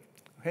frequently.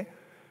 Okay?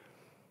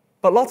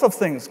 But lots of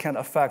things can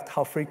affect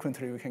how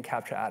frequently we can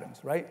capture atoms,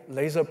 right?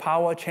 Laser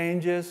power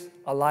changes,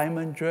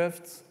 alignment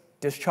drifts,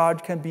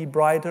 discharge can be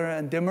brighter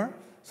and dimmer.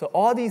 So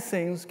all these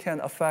things can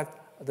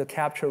affect the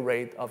capture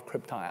rate of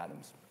krypton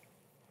atoms.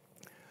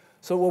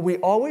 So what we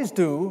always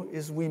do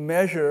is we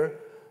measure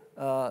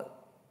a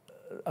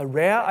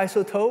rare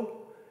isotope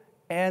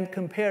and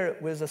compare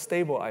it with a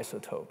stable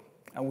isotope.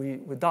 And we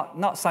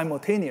not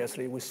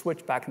simultaneously, we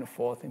switch back and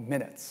forth in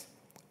minutes,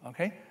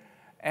 okay?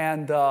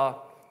 And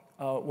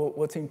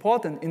what's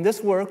important, in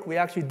this work, we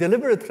actually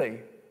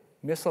deliberately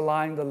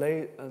misalign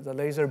the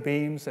laser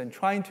beams and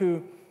trying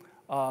to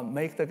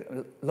make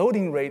the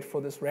loading rate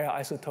for this rare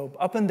isotope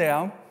up and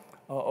down,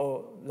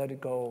 or let it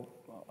go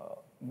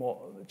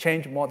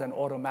change more than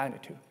order of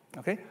magnitude.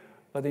 Okay?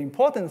 But the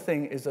important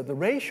thing is that the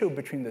ratio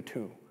between the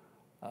two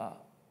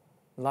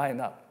line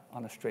up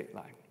on a straight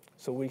line.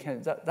 So we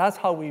can, that's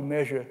how we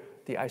measure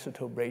the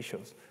isotope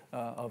ratios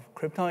of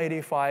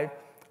krypton-85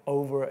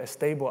 over a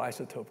stable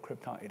isotope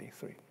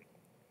krypton-83.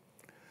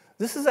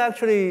 This is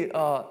actually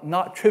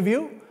not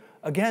trivial,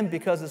 again,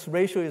 because this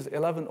ratio is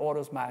 11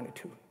 orders of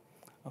magnitude.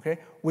 Okay?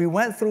 We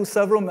went through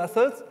several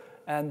methods,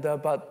 and,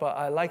 but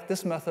I like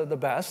this method the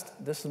best.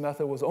 This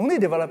method was only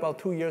developed about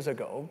 2 years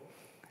ago,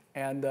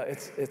 and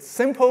it's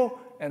simple,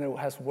 and it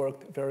has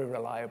worked very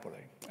reliably.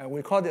 And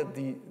we call it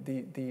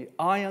the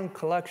ion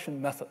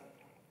collection method.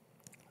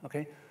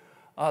 Okay?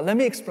 Let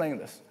me explain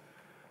this.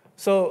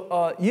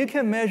 So you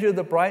can measure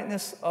the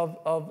brightness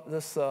of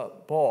this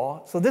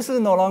ball. So this is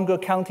no longer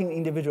counting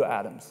individual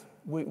atoms.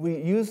 We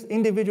use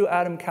individual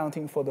atom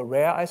counting for the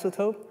rare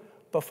isotope,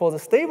 but for the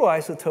stable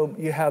isotope,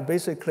 you have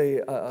basically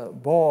a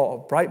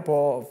bright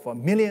ball of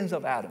millions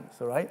of atoms,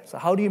 all right? So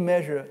how do you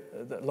measure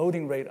the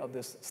loading rate of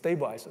this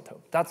stable isotope?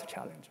 That's a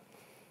challenge.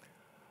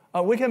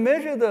 We can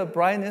measure the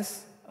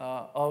brightness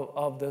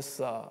of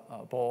this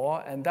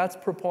ball, and that's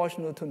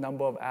proportional to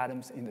number of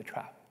atoms in the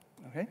trap,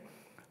 okay?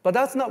 But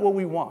that's not what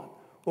we want.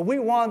 What we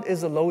want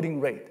is a loading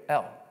rate,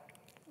 L,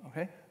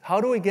 okay? How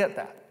do we get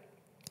that?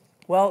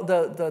 Well,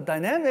 the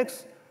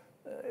dynamics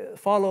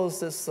follows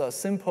this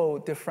simple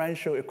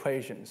differential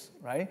equations,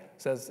 right? It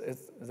says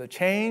it's the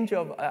change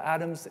of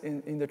atoms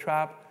in the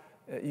trap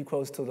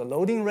equals to the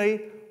loading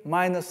rate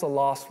minus the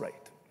loss rate.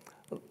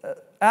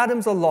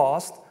 Atoms are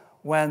lost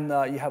when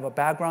you have a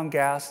background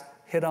gas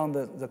hit on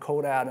the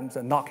cold atoms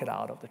and knock it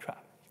out of the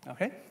trap,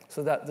 okay?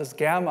 So that this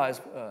gamma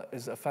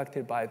is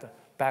affected by the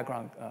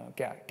background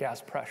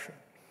gas pressure.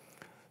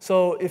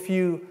 So if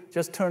you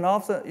just turn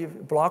off you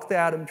block the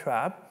atom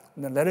trap,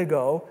 and then let it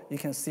go, you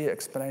can see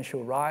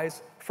exponential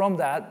rise. From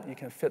that, you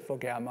can fit for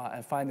gamma,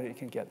 and finally you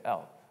can get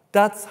L.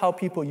 That's how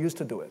people used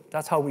to do it.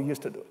 That's how we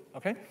used to do it,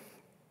 okay?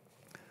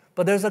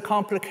 But there's a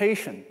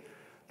complication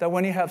that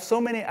when you have so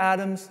many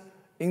atoms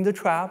in the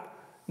trap,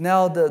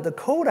 now the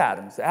cold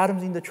atoms, the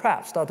atoms in the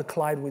trap, start to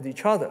collide with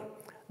each other.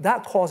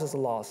 That causes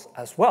loss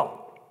as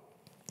well.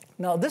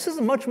 Now, this is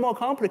much more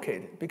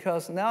complicated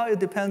because now it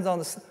depends on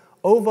the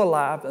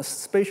overlap, the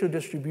spatial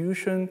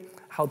distribution,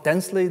 how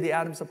densely the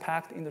atoms are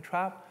packed in the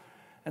trap.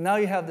 And now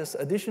you have this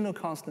additional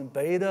constant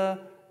beta,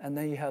 and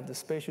then you have the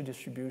spatial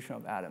distribution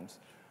of atoms.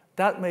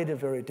 That made it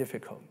very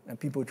difficult. And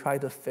people try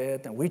to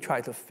fit, and we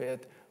try to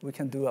fit. We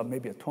can do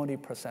maybe a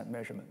 20%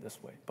 measurement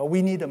this way. But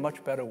we need a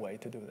much better way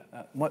to do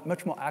that,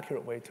 much more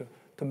accurate way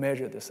to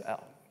measure this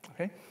L.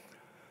 Okay?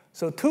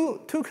 So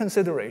two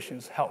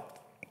considerations helped.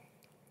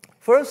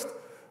 First,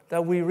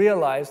 that we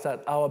realized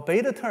that our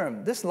beta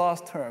term, this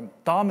loss term,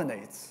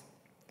 dominates.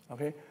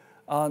 Okay?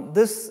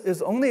 This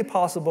is only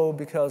possible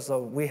because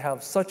we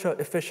have such an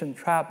efficient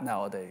trap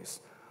nowadays.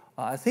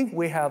 I think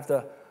we have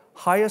the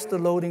highest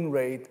loading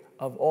rate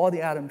of all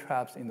the atom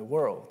traps in the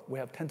world. We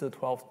have 10 to the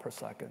 12th per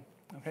second.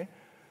 Okay?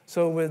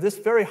 So with this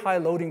very high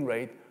loading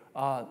rate,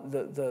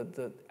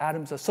 the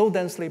atoms are so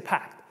densely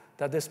packed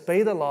that this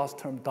beta loss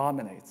term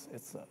dominates.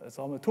 It's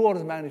almost 2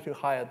 orders of magnitude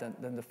higher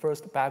than the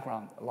first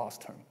background loss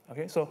term.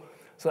 Okay? So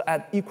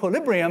at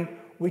equilibrium,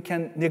 we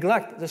can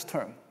neglect this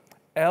term.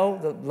 L,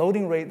 the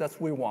loading rate that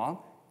we want,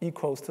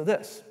 equals to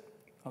this,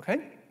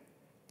 okay?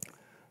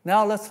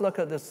 Now let's look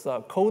at this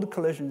cold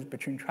collisions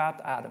between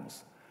trapped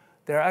atoms.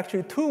 There are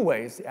actually 2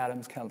 ways the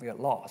atoms can get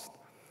lost.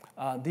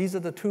 These are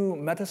the 2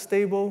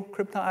 metastable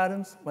krypton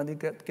atoms. When they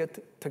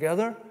get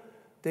together,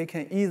 they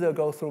can either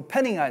go through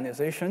penning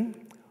ionization.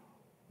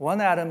 One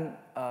atom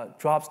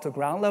drops to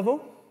ground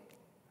level.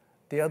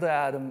 The other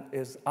atom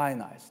is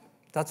ionized.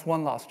 That's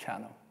one loss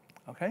channel,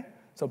 okay?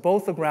 So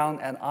both the ground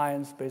and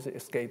ions basically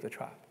escape the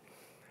trap.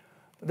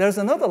 There's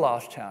another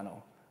loss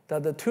channel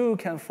that the 2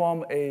 can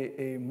form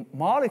a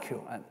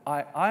molecule,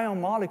 ion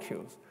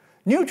molecules.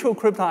 Neutral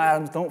krypton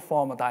atoms don't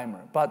form a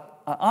dimer,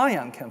 but an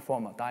ion can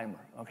form a dimer,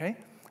 okay?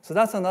 So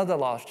that's another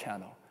loss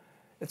channel.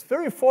 It's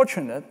very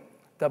fortunate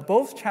that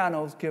both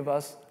channels give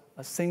us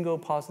a single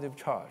positive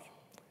charge.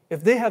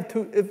 If they have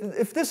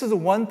if this is a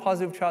 1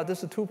 positive charge, this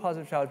is a 2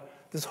 positive charge,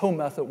 this whole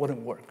method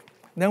wouldn't work.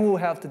 Then we'll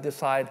have to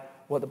decide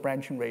what the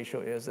branching ratio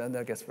is, and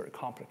that gets very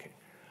complicated.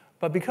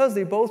 But because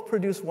they both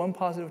produce 1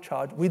 positive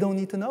charge, we don't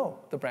need to know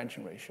the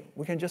branching ratio.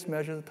 We can just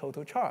measure the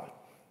total charge,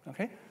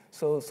 okay?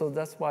 So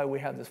that's why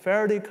we have this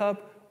Faraday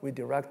cup. We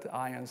direct the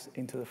ions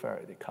into the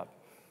Faraday cup.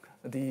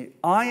 The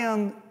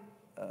ion,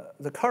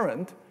 the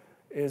current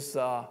is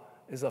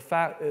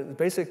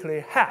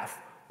basically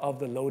half of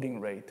the loading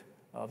rate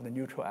of the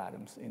neutral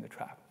atoms in the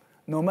trap,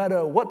 no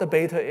matter what the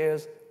beta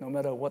is, no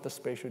matter what the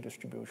spatial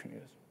distribution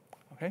is,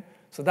 okay?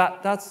 So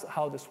that's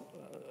how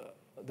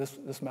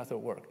this method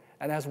works.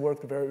 And has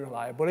worked very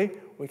reliably.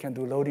 We can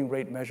do loading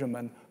rate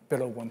measurement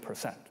below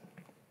 1%.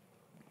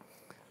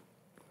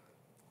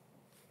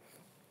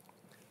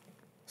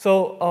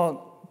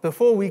 So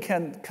before we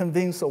can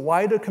convince a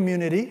wider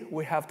community,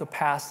 we have to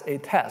pass a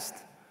test.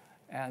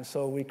 And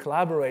so we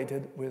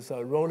collaborated with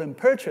Roland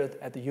Purchett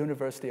at the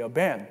University of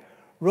Bern.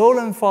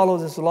 Roland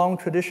follows this long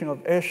tradition of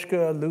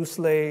Erskine,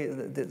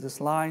 Lusley, this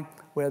line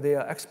where they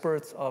are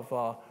experts of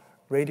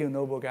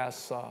radionoble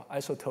gas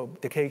isotope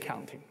decay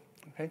counting.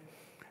 Okay?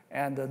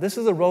 And this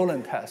is a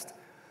Roland test.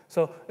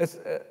 So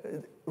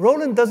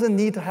Roland doesn't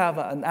need to have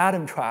an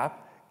atom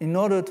trap in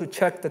order to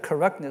check the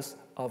correctness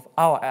of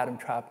our atom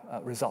trap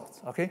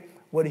results. Okay?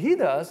 What he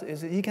does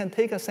is he can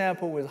take a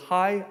sample with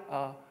high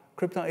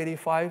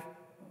krypton-85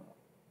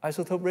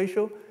 isotope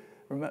ratio,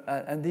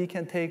 and he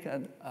can take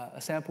a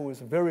sample with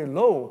very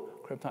low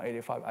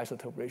krypton-85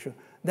 isotope ratio.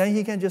 Then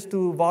he can just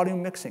do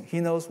volume mixing. He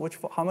knows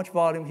how much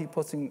volume he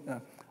puts in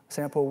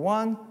sample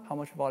 1, how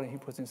much volume he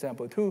puts in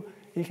sample 2.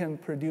 He can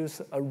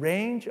produce a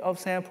range of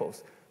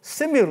samples,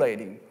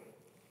 simulating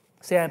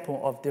sample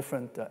of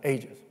different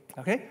ages.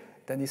 Okay?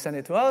 Then he sent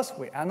it to us,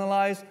 we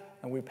analyzed,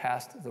 and we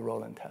passed the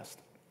Roland test.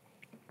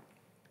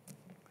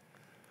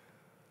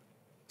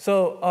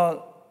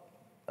 So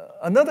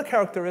another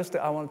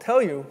characteristic I want to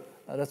tell you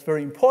that's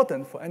very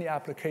important for any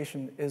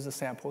application is the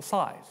sample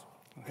size.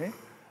 Okay?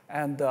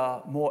 And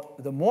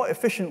the more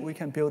efficient we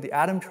can build the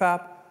atom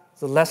trap,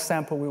 the less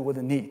sample we would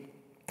need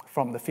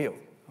from the field.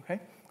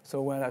 Okay?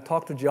 So when I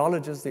talk to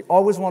geologists, they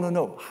always want to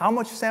know, how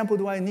much sample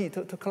do I need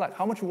to collect?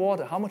 How much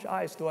water, how much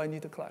ice do I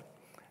need to collect?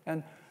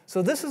 And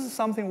so this is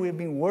something we've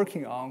been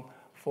working on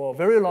for a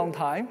very long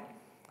time.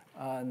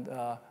 And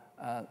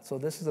so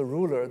this is a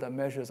ruler that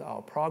measures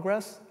our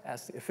progress.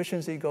 As the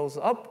efficiency goes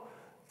up,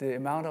 the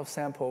amount of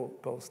sample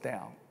goes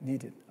down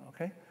needed.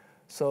 Okay?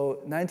 So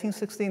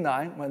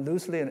 1969, when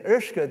Lusley and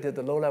Erskine did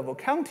the low-level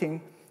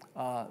counting,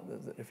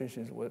 the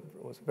efficiency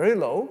was very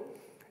low.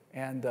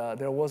 And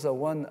there was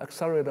one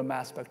accelerated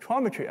mass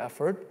spectrometry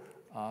effort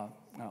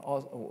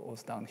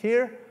was done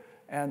here.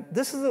 And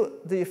this is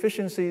the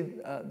efficiency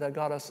that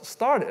got us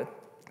started,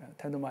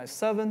 10 to the minus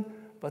 7.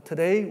 But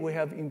today, we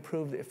have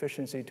improved the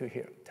efficiency to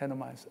here, 10 to the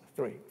minus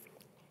 3,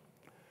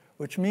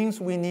 which means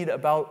we need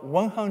about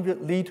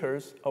 100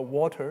 liters of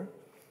water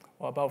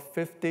or about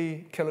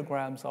 50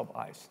 kilograms of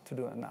ice to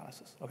do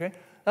analysis. Okay?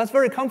 That's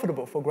very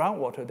comfortable for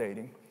groundwater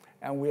dating.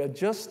 And we are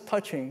just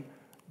touching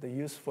the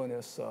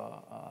usefulness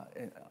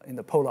in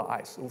the polar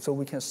ice. So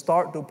we can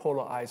start do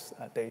polar ice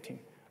dating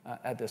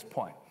at this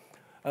point.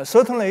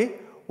 Certainly,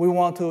 we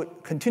want to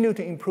continue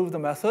to improve the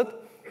method.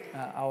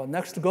 Our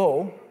next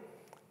goal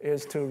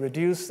is to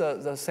reduce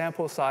the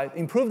sample size,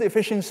 improve the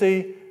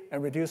efficiency,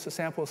 and reduce the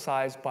sample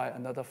size by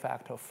another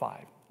factor of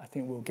 5. I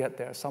think we'll get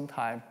there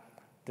sometime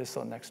this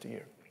or next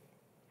year.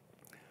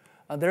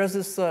 There's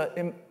this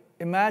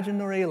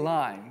imaginary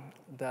line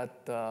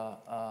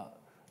that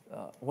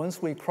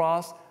once we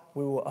cross,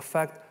 we will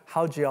affect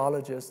how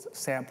geologists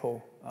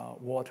sample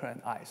water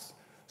and ice.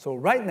 So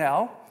right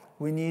now,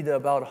 we need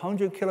about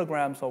 100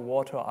 kilograms of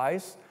water or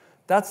ice.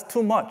 That's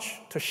too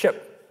much to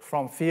ship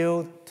from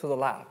field to the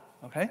lab.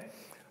 Okay?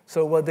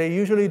 So what they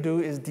usually do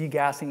is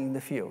degassing in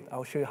the field.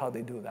 I'll show you how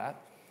they do that.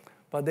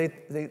 But they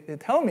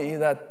tell me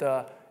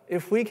that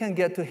if we can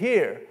get to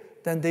here,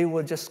 then they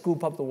will just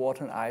scoop up the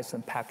water and ice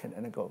and pack it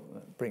and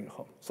bring it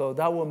home. So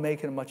that will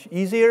make it much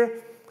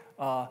easier.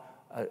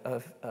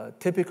 A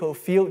typical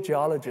field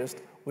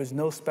geologist with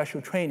no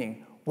special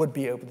training would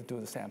be able to do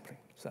the sampling.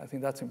 So I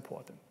think that's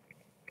important.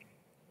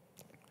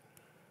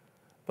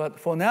 But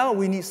for now,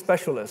 we need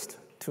specialists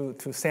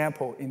to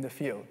sample in the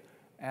field.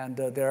 And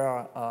there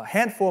are a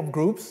handful of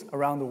groups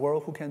around the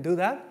world who can do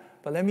that.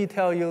 But let me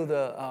tell you,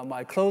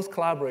 my close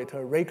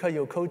collaborator, Reika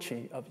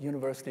Yokochi of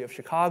University of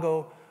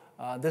Chicago,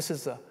 this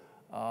is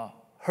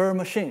her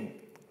machine,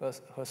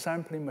 her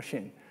sampling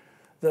machine.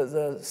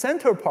 The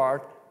center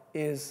part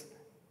is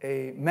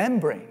a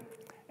membrane,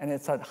 and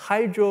it's a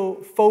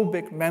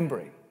hydrophobic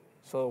membrane.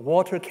 So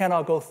water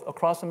cannot go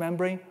across the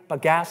membrane,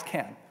 but gas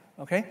can.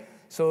 Okay?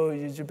 So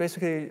you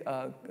basically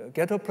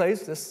get to a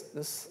place.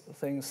 This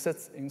thing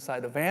sits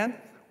inside the van.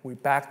 We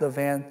back the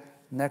van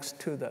next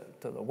to the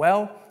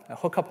well and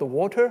hook up the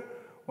water.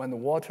 When the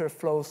water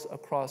flows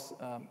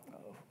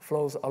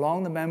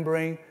along the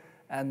membrane,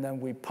 and then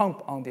we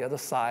pump on the other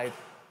side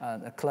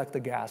and collect the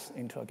gas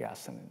into a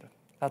gas cylinder.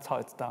 That's how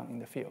it's done in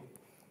the field.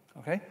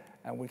 Okay?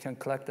 And we can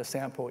collect the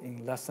sample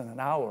in less than an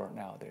hour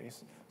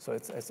nowadays. So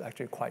it's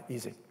actually quite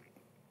easy.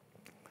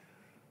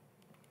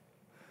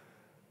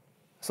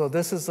 So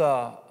this is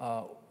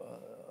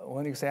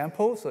one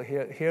example. So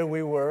here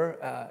we were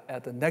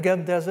at the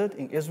Negev Desert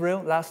in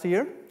Israel last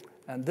year.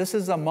 And this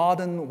is a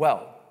modern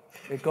well.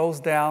 It goes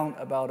down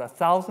about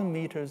 1,000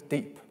 meters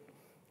deep.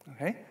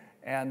 Okay?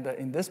 And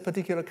in this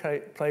particular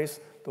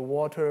place, the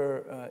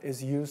water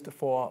is used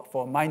for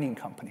a mining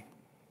company.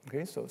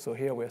 Okay? So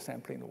here we're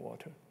sampling the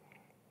water.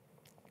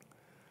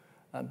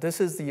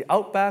 This is the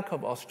outback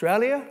of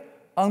Australia.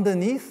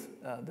 Underneath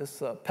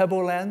this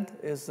pebble land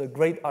is the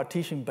Great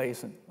Artesian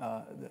Basin,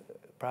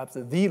 perhaps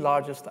the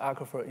largest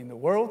aquifer in the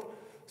world.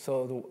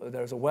 So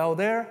there's a well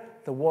there.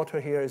 The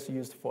water here is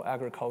used for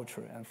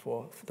agriculture and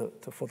for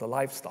the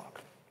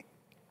livestock.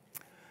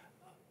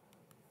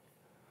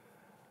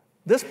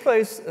 This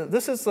place,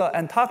 this is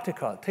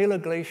Antarctica, Taylor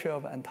Glacier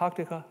of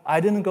Antarctica. I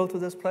didn't go to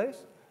this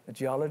place. A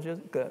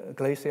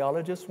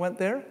glaciologist went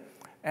there.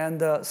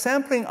 And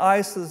sampling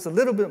ice is a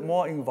little bit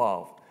more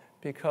involved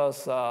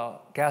because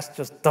gas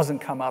just doesn't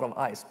come out of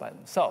ice by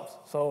themselves.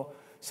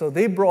 So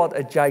they brought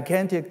a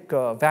gigantic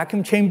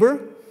vacuum chamber,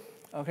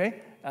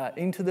 okay,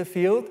 into the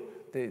field.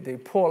 They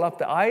pull up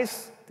the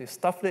ice, they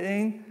stuff it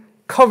in,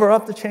 cover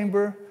up the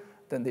chamber,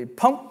 then they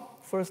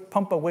first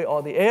pump away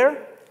all the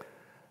air,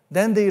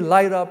 then they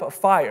light up a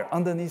fire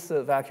underneath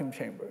the vacuum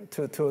chamber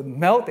to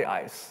melt the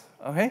ice,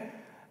 okay?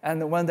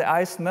 And when the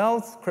ice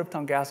melts,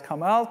 krypton gas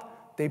come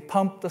out, they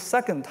pump the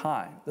second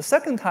time. The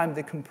second time,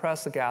 they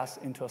compress the gas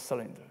into a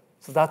cylinder.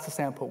 So that's the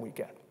sample we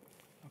get,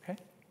 okay?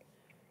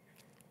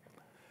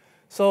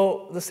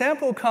 So the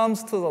sample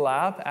comes to the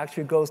lab,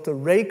 actually goes to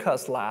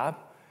Reika's lab,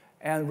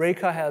 and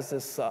Reika has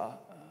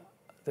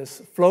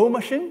this flow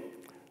machine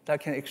that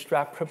can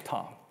extract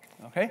krypton,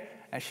 okay?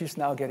 And she's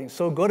now getting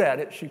so good at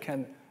it, she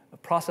can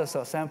process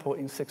a sample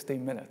in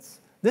 16 minutes.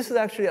 This is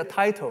actually a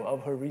title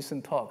of her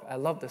recent talk. I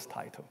love this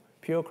title,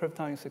 Pure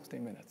Krypton in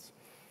 16 minutes,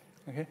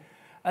 okay?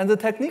 And the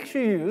technique she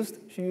used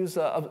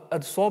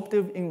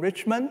adsorptive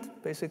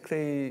enrichment,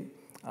 basically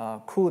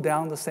cool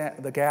down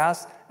the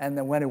gas, and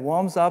then when it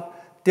warms up,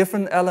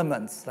 different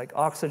elements like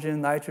oxygen,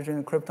 nitrogen,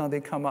 and krypton,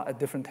 they come out at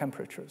different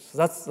temperatures. So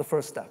that's the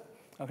first step,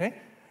 okay?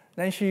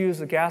 Then she used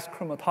the gas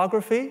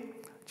chromatography,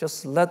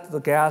 just let the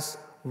gas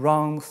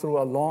run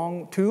through a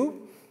long tube,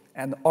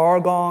 and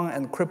argon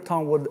and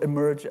krypton would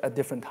emerge at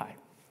different times,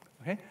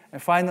 okay?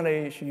 And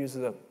finally, she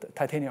uses the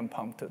titanium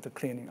pump to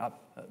cleaning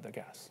up the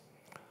gas.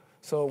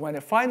 So when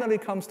it finally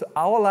comes to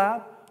our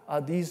lab,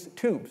 these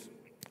tubes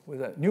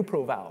with a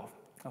Neupro valve,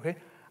 okay?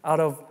 Out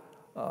of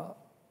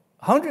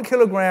 100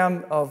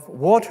 kilograms of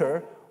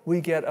water, we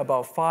get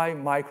about 5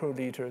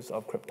 microliters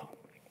of krypton,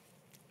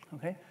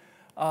 okay?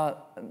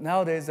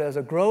 Nowadays, there's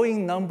a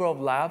growing number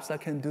of labs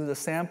that can do the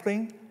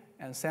sampling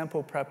and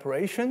sample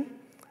preparation,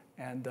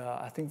 and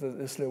I think that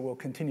this list will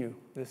continue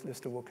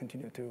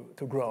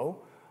to grow.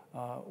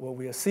 What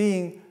we are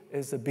seeing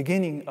is the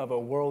beginning of a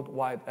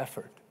worldwide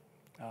effort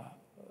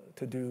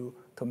to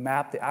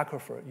map the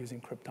aquifer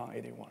using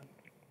Krypton-81.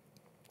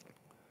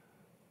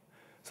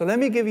 So let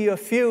me give you a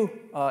few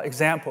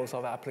examples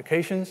of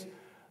applications.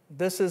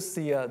 This is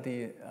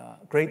the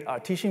Great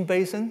Artesian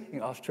Basin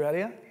in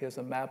Australia. Here's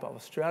a map of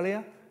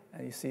Australia.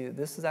 And you see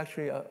this is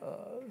actually a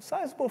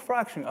sizable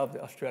fraction of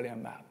the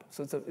Australian map.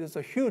 So it's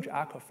a huge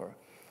aquifer.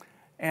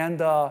 And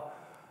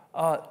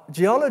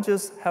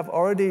geologists have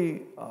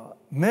already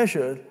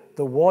measured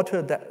the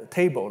water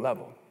table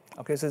level.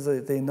 Okay, so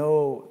they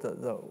know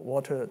the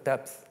water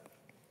depth.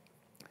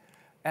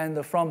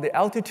 And from the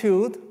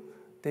altitude,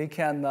 they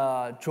can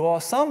draw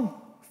some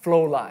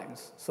flow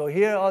lines. So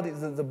here are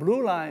the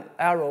blue line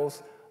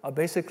arrows are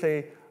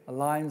basically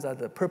lines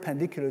that are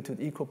perpendicular to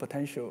the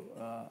equipotential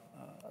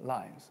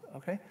lines,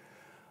 okay?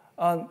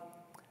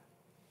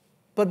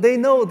 But they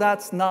know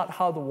that's not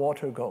how the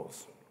water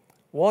goes.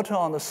 Water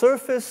on the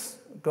surface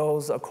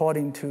goes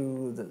according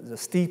to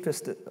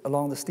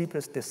along the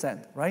steepest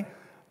descent, right?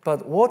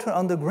 But water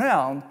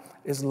underground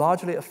is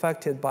largely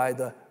affected by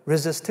the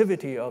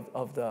resistivity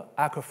of the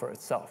aquifer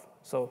itself.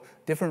 So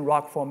different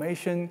rock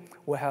formation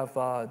will have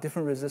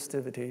different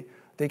resistivity.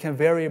 They can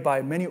vary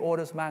by many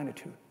orders of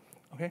magnitude,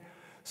 okay?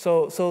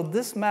 So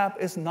this map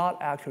is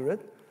not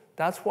accurate.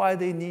 That's why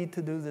they need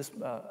to do this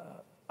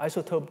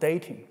isotope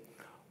dating.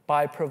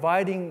 By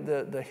providing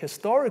the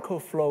historical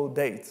flow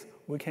dates,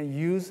 we can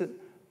use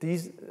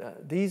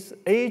these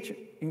age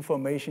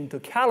information to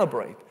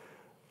calibrate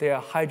their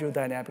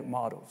hydrodynamic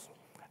models.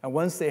 And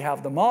once they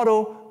have the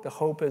model, the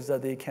hope is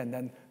that they can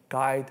then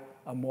guide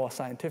a more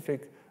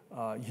scientific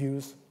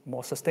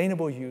more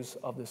sustainable use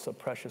of this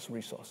precious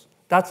resource.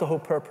 That's the whole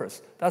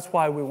purpose. That's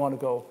why we want to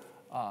go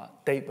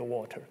date the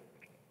water.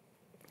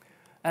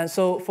 And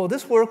so for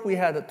this work, we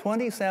had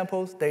 20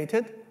 samples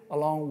dated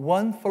along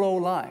one flow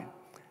line.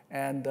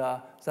 And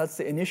that's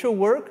the initial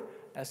work.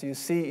 As you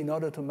see, in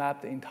order to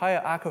map the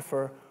entire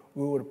aquifer,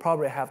 we would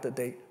probably have to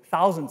date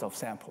thousands of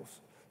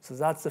samples. So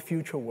that's the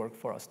future work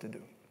for us to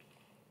do.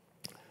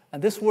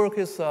 And this work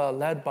is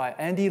led by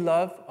Andy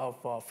Love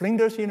of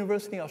Flinders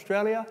University,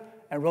 Australia,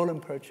 and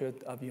Roland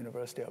Pritchard of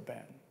University of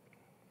Bern.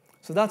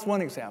 So that's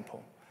one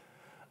example.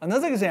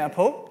 Another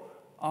example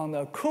on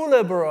the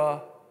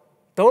Culebra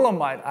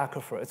dolomite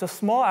aquifer. It's a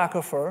small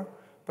aquifer,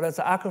 but it's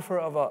an aquifer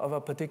of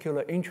a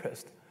particular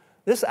interest.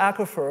 This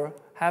aquifer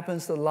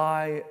happens to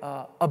lie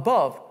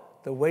above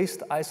the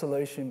waste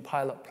isolation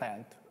pilot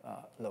plant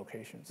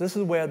locations. This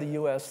is where the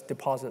US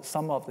deposits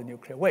some of the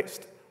nuclear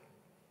waste.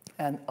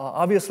 And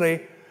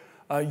obviously,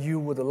 you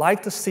would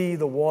like to see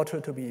the water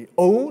to be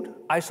old,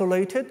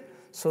 isolated,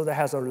 so that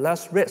has a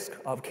less risk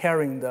of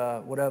carrying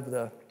whatever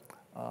the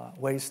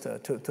waste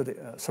to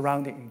the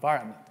surrounding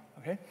environment,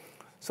 okay?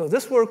 So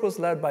this work was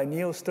led by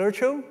Neil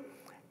Sturchill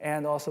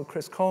and also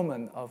Chris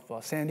Coleman of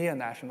Sandia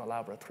National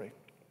Laboratory.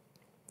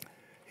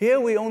 Here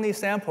we only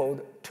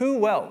sampled 2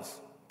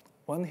 wells,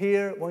 one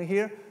here, one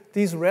here.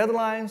 These red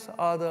lines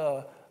are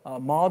the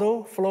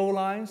model flow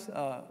lines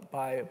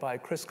by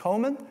Chris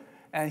Coleman,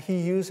 and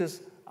he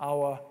uses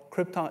our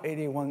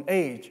Krypton-81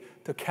 age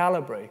to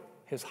calibrate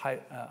his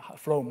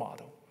flow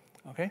model,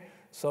 okay?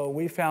 So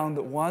we found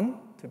one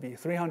to be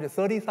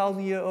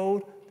 330,000 years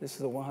old. This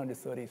is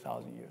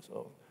 130,000 years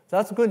old. So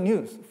that's good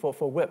news for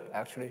WIP,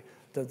 actually.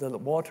 The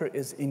water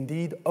is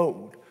indeed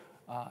old,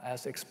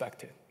 as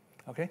expected.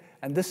 Okay?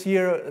 And this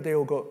year,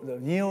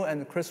 Neil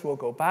and Chris will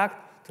go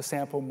back to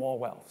sample more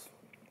wells.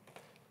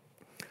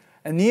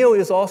 And Neil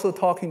is also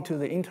talking to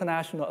the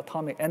International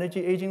Atomic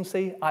Energy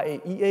Agency,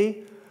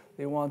 IAEA.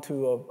 They want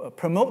to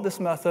promote this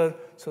method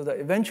so that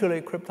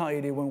eventually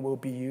Krypton-81 will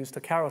be used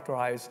to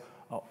characterize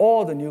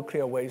all the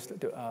nuclear waste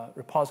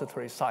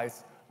repository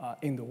sites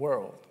in the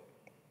world.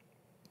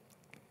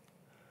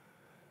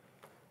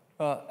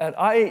 At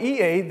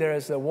IAEA, there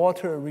is a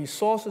Water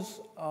Resources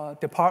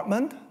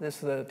Department. This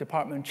is the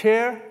department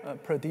chair,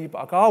 Pradeep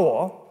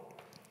Agarwal.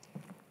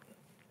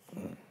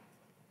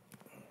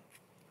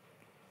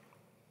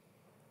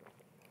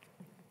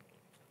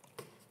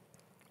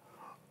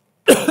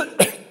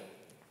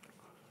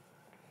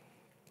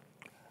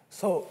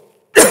 So,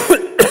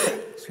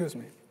 excuse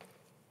me.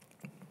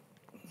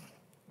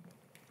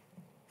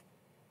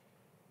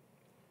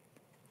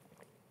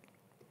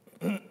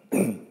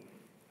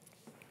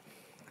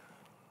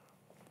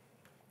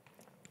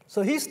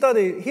 So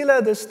he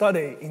led this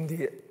study in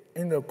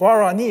the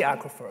Guarani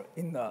aquifer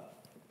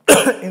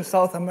in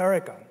South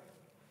America.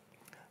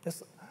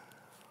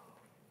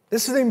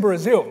 This is in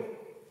Brazil.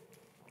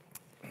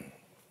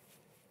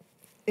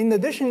 In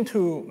addition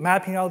to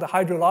mapping out the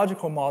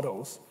hydrological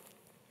models,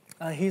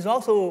 he's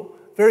also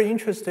very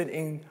interested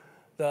in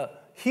the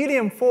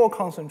helium-4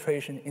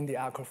 concentration in the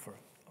aquifer.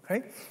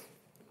 Okay?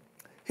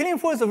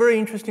 Helium-4 is a very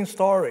interesting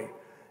story.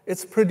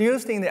 It's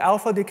produced in the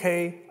alpha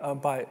decay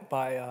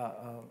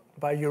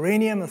by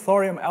uranium and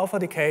thorium alpha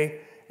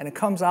decay, and it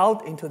comes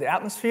out into the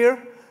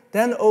atmosphere.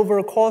 Then over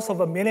a course of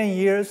 1 million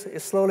years,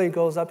 it slowly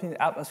goes up in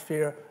the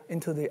atmosphere,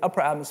 into the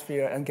upper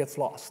atmosphere, and gets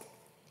lost.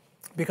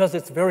 Because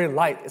it's very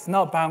light, it's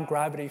not bound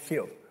gravity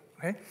field.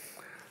 Okay?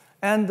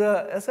 And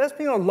there's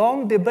been a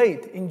long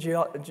debate in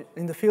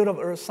the field of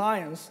earth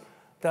science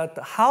that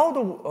how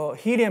the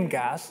helium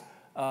gas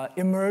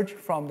emerge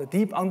from the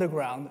deep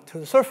underground to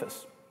the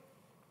surface.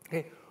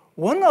 Okay?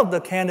 One of the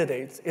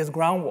candidates is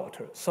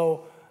groundwater.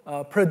 So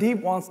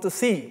Pradeep wants to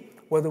see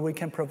whether we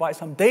can provide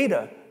some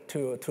data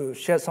to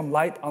shed some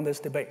light on this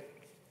debate.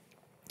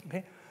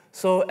 Okay?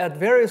 So at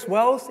various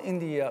wells in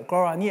the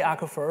Guarani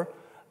aquifer,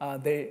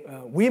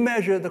 we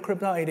measure the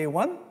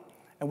Krypton-81,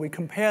 and we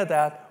compare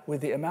that with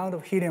the amount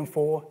of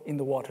helium-4 in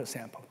the water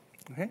sample.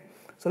 Okay?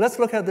 So let's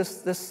look at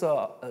this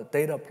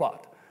data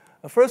plot.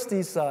 First,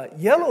 these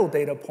yellow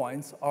data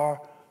points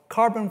are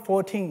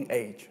carbon-14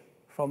 age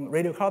from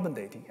radiocarbon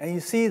dating. And you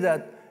see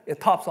that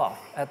it tops off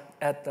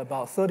at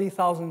about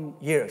 30,000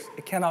 years.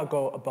 It cannot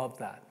go above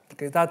that.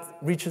 Okay? That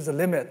reaches the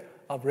limit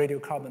of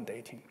radiocarbon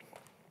dating.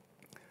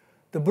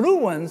 The blue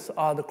ones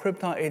are the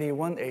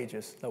Krypton-81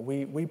 ages that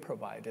we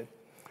provided.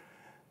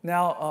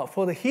 Now,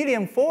 for the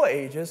helium-4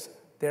 ages,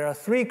 there are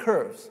 3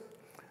 curves.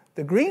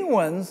 The green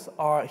ones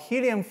are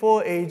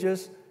helium-4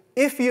 ages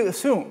if you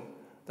assume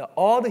that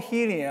all the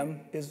helium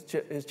is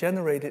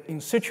generated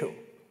in situ.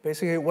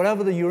 Basically,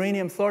 whatever the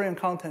uranium-thorium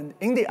content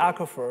in the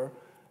aquifer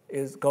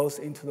goes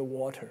into the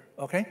water.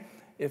 Okay?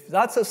 If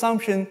that's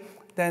assumption,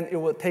 then it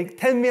will take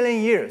 10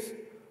 million years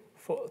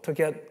to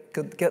get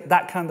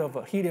that kind of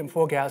a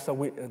helium-4 gas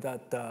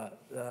that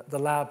the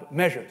lab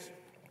measures.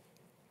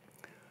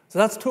 So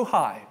that's too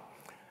high.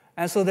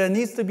 And so there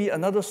needs to be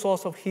another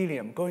source of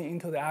helium going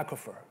into the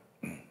aquifer.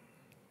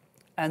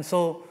 And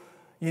so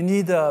you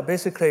need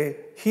basically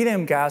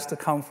helium gas to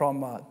come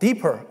from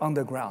deeper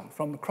underground,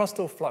 from the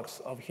crustal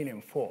flux of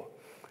helium-4.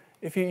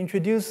 If you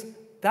introduce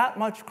that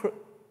much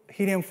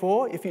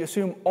helium-4, if you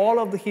assume all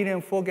of the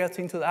helium-4 gets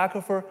into the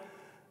aquifer,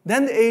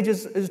 then the age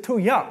is too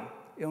young.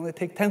 It only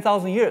takes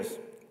 10,000 years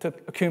to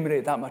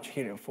accumulate that much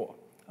helium-4.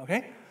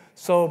 Okay?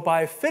 So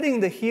by fitting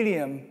the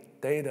helium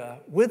data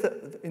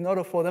in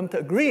order for them to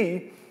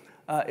agree,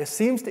 it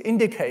seems to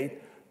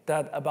indicate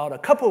that about a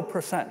couple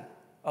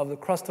 % of the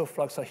crustal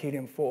flux of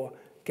helium-4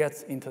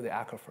 gets into the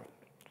aquifer.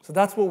 So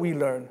that's what we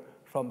learned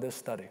from this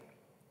study.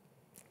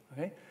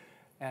 Okay?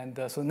 And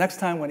so next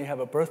time when you have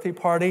a birthday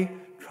party,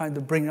 trying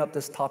to bring up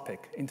this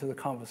topic into the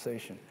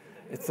conversation.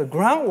 It's the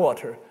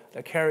groundwater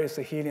that carries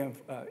the helium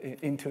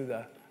into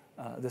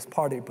this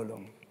party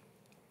balloon.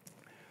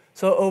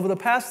 So over the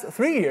past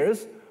 3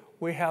 years,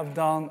 we have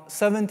done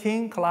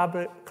 17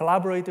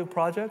 collaborative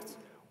projects.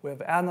 We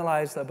have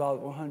analyzed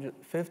about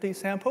 150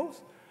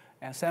 samples,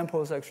 and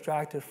samples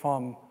extracted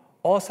from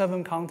all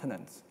 7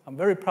 continents. I'm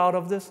very proud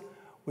of this.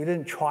 We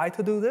didn't try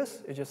to do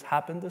this. It just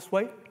happened this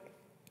way.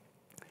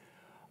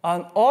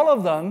 And all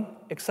of them,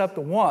 except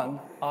one,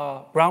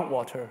 are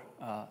groundwater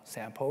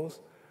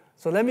samples.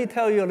 So let me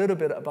tell you a little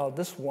bit about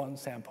this one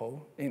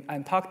sample in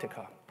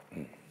Antarctica.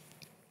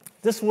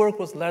 This work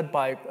was led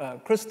by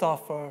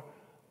Christopher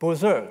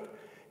Bouzard.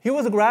 He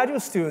was a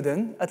graduate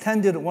student,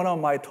 attended one of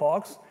my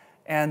talks,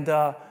 and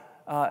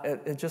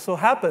it just so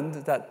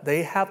happened that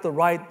they have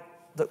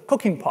the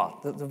cooking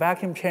pot, the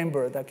vacuum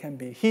chamber that can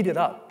be heated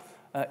up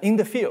in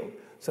the field.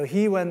 So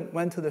he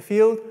went to the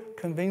field,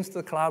 convinced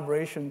the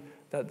collaboration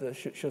that they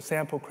should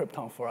sample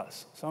krypton for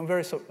us. So I'm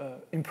very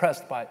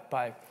impressed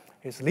by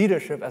his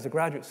leadership as a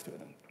graduate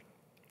student.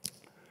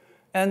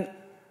 And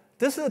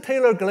this is a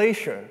Taylor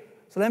Glacier.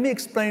 So let me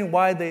explain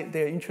why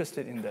they're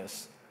interested in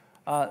this.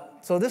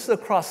 So this is a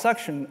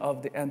cross-section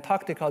of the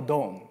Antarctica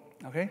dome.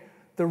 Okay?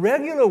 The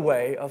regular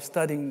way of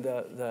studying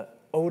the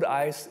old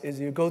ice is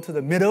you go to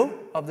the middle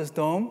of this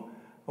dome,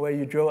 where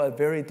you drill a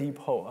very deep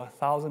hole,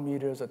 1,000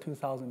 meters or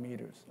 2,000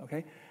 meters.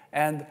 Okay?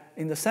 And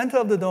in the center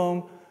of the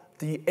dome,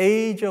 the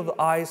age of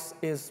the ice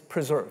is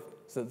preserved.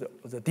 So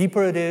the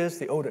deeper it is,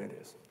 the older it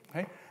is.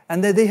 Okay?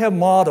 And then they have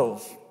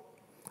models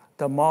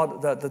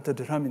that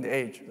determine the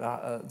age,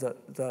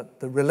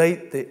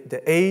 relate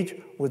the age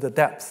with the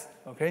depth.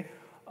 Okay?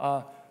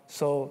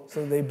 So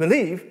they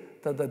believe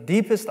that the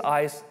deepest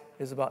ice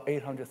is about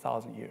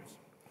 800,000 years.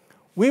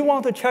 We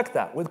want to check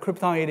that with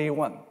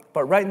Krypton-81,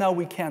 but right now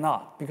we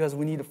cannot because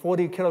we need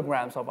 40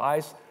 kilograms of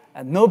ice,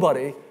 and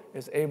nobody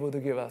is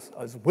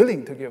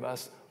willing to give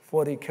us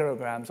 40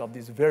 kilograms of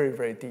this very,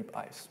 very deep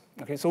ice.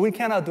 Okay, so we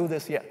cannot do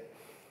this yet.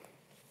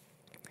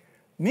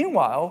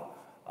 Meanwhile,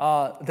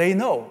 they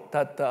know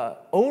that the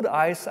old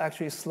ice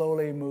actually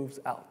slowly moves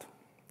out,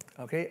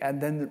 okay,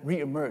 and then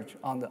reemerge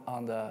on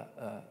the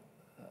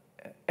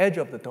edge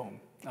of the dome.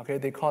 Okay,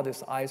 they call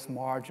this ice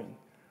margin.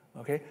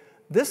 Okay,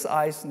 this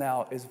ice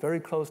now is very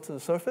close to the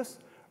surface.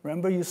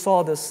 Remember, you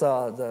saw this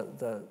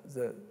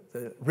the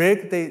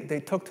rig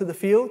they took to the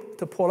field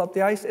to pull up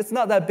the ice. It's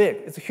not that big.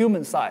 It's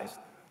human sized.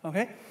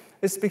 Okay,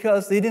 it's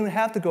because they didn't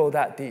have to go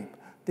that deep.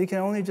 They can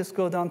only just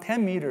go down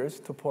 10 meters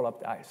to pull up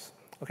the ice.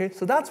 Okay,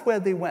 so that's where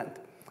they went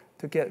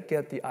to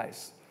get the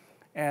ice.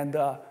 And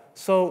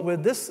so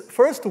with this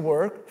first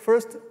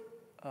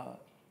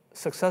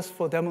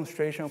successful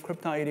demonstration of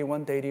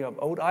Krypton-81 dating of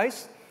old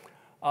ice,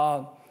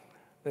 now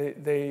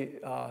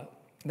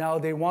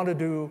they want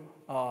to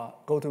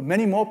go to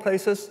many more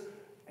places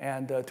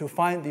and to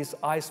find these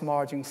ice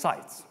margin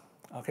sites.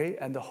 Okay,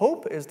 and the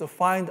hope is to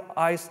find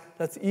ice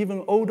that's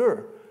even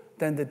older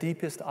than the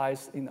deepest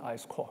ice in the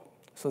ice core.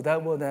 So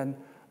that will then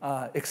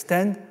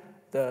extend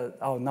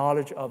our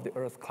knowledge of the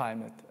Earth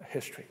climate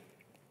history.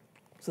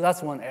 So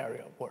that's one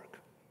area of work.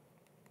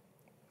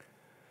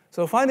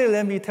 So finally,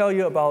 let me tell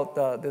you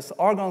about this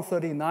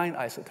Argon-39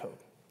 isotope.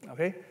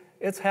 Okay,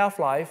 its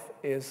half-life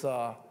is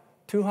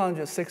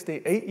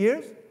 268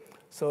 years,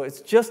 so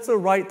it's just the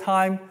right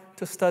time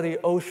to study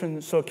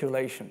ocean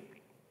circulation.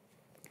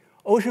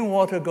 Ocean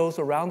water goes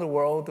around the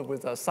world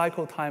with a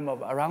cycle time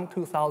of around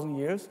 2,000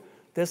 years.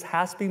 This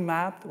has been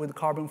mapped with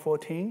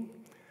carbon-14.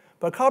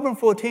 But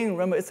carbon-14,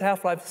 remember, its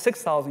half-life is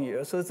 6,000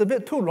 years, so it's a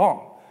bit too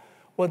long.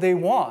 What they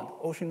want,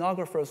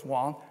 oceanographers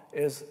want,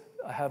 is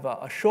have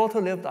a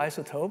shorter-lived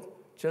isotope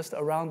just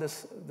around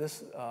this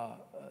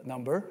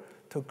number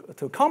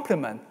to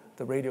complement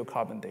the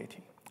radiocarbon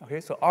dating. Okay,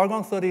 so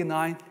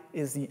Argon-39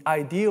 is the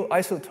ideal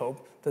isotope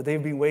that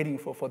they've been waiting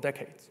for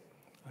decades.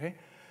 Okay?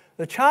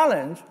 The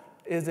challenge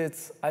is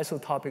its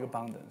isotopic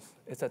abundance.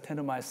 It's at 10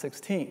 to the minus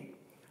 16.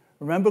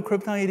 Remember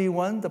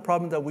Krypton-81, the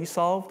problem that we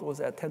solved was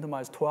at 10 to the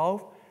minus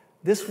 12.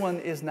 This one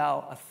is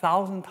now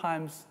 1,000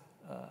 times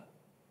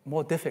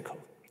more difficult.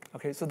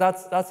 Okay, so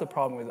that's the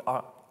problem with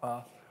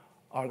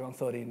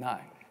Argon-39.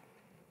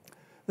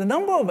 The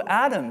number of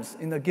atoms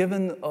in a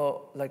given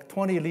like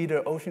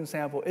 20-liter ocean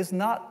sample is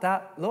not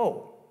that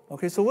low.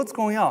 Okay, so what's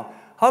going on?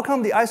 How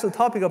come the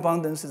isotopic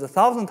abundance is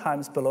 1,000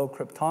 times below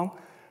krypton,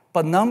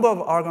 but number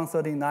of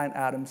Argon-39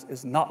 atoms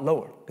is not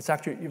lower? It's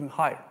actually even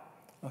higher.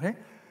 Okay,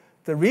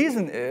 the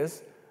reason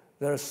is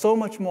there's so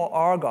much more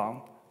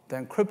argon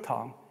than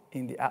krypton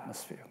in the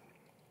atmosphere.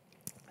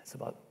 It's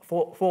about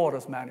four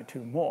orders of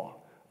magnitude more.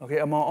 Okay,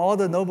 among all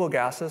the noble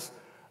gases,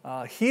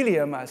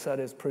 helium, I said,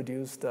 is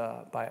produced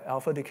by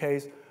alpha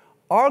decays.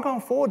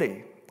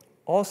 Argon-40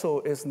 also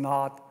is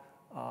not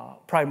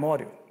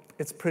primordial.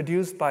 It's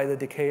produced by the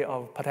decay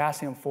of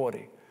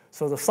potassium-40.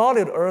 So the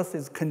solid Earth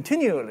is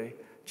continually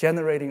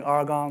generating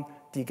argon,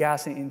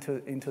 degassing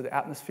into the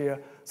atmosphere.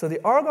 So the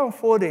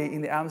Argon-40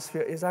 in the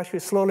atmosphere is actually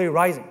slowly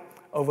rising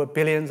over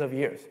billions of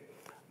years.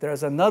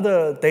 There's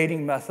another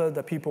dating method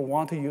that people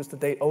want to use to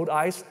date old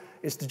ice,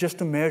 is just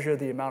to measure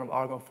the amount of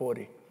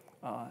Argon-40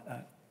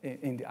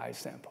 in the ice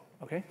sample.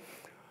 Okay,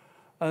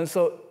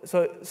 so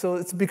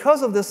it's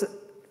because of this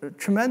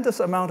tremendous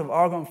amount of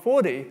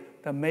Argon-40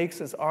 that makes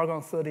this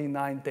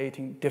Argon-39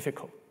 dating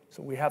difficult.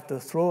 So we have to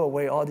throw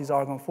away all these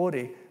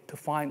Argon-40 to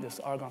find this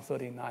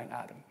Argon-39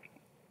 atom.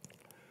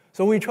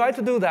 So we tried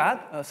to do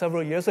that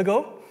several years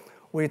ago.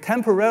 We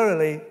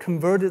temporarily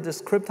converted this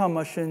krypton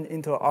machine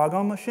into an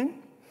argon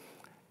machine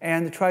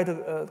and tried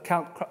to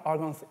count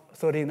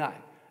Argon-39.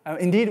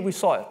 Indeed, we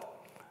saw it.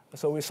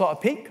 So we saw a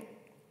peak.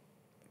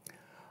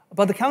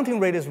 But the counting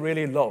rate is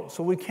really low,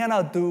 so we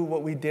cannot do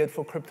what we did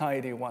for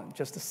Krypton-81,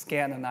 just to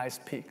scan a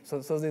nice peak. So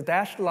the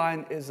dashed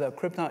line is a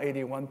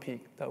Krypton-81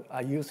 peak that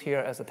I use here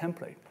as a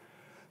template.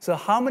 So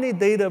how many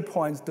data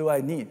points do I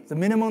need? The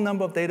minimum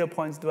number of data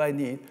points do I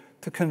need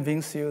to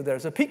convince you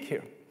there's a peak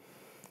here?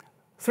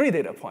 3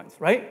 data points,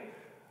 right?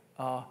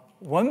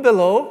 One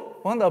below,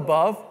 one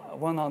above,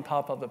 one on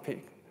top of the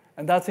peak.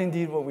 And that's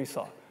indeed what we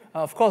saw.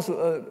 Of course,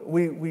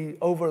 we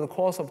over the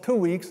course of 2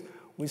 weeks,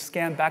 we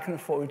scanned back and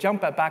forth, we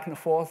jumped back and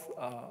forth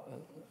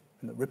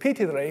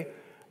repeatedly.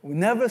 We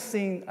never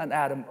seen an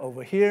atom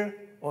over here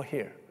or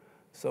here.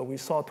 So we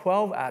saw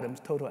 12 atoms,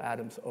 total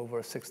atoms,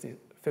 over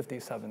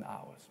 57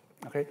 hours.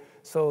 Okay?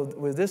 So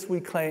with this, we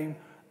claim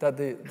that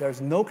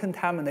there's no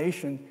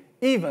contamination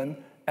even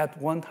at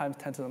 1 ×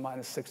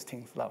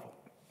 10⁻16th level.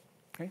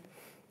 Okay?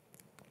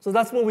 So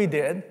that's what we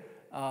did.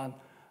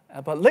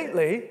 But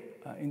lately,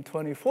 in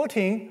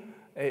 2014,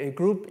 a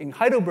group in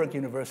Heidelberg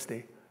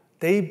University,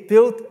 they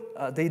built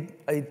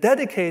a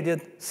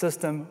dedicated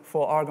system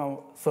for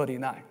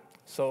Argon-39.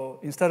 So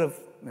instead of,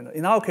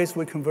 in our case,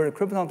 we converted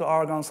krypton to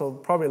argon, so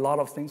probably a lot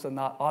of things are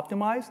not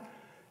optimized.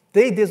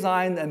 They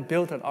designed and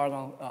built an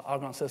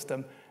argon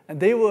system, and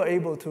they were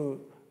able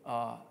to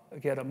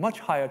get a much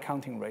higher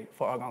counting rate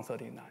for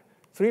Argon-39,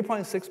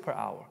 3.6 per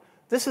hour.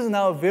 This is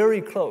now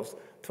very close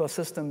to a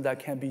system that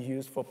can be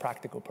used for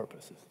practical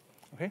purposes.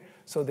 Okay?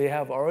 So they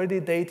have already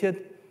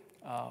dated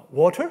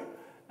water,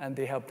 and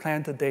they have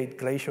planned to date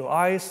glacial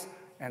ice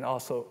and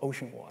also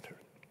ocean water.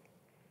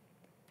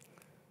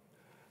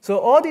 So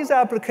all these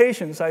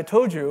applications, I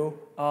told you,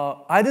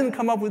 I didn't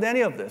come up with any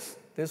of this.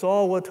 These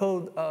all were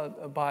told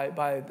by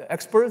the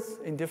experts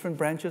in different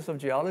branches of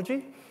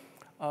geology.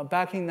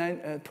 Back in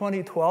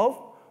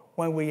 2012,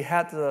 when we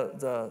had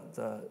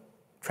the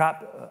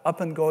trap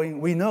up and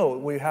going, we know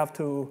we have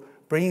to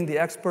bring in the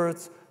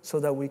experts so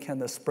that we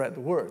can spread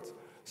the word.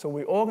 So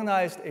we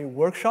organized a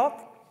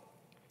workshop.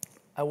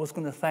 I was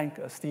going to thank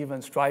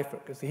Steven Streifer,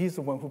 because he's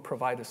the one who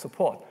provided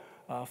support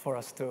for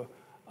us to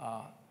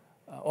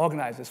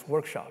organize this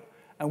workshop.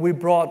 And we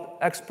brought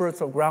experts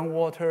of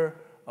groundwater,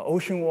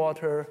 ocean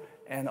water,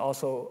 and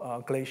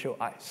also glacial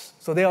ice.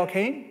 So they all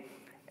came,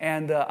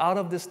 and out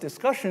of this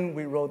discussion,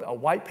 we wrote a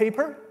white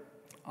paper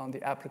on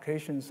the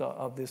applications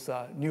of this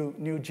new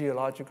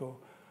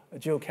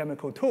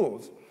geochemical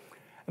tools.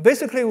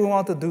 Basically, we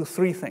want to do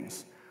 3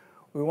 things.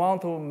 We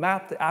want to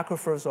map the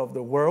aquifers of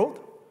the world.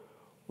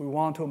 We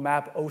want to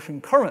map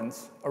ocean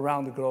currents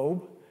around the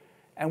globe.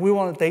 And we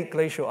want to date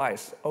glacial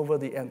ice over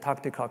the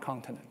Antarctica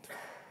continent.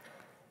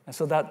 And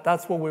so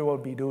that's what we will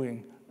be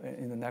doing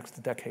in the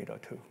next decade or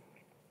 2.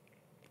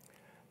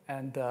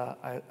 And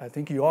I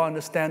think you all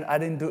understand I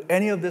didn't do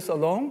any of this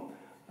alone.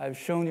 I've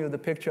shown you the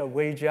picture of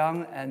Wei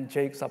Jiang and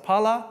Jake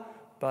Zappala,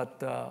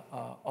 but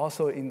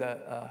also in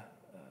the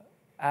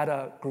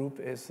ADA group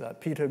is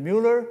Peter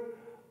Mueller,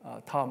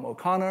 Tom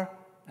O'Connor,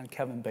 and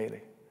Kevin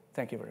Bailey.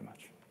 Thank you very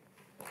much.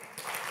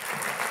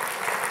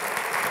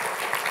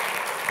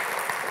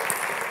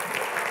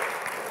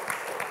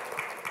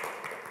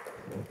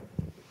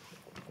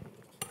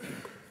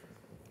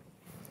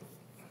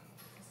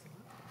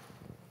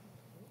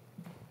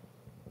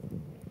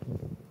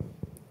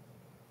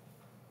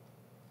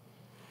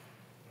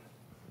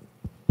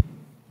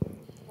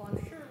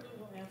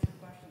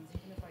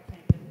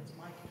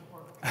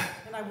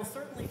 I will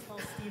certainly tell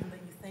Stephen that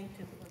you thanked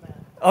him for that.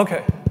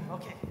 Okay.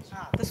 Okay.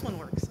 This one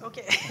works.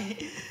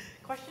 Okay.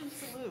 Questions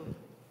to Lou?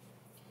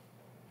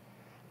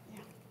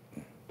 Yeah.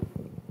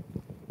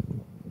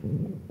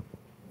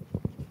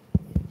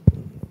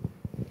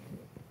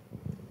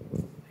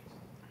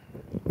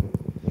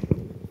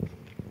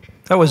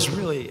 That was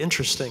really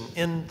interesting.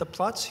 In the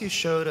plots you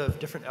showed of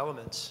different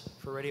elements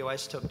for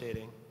radioisotope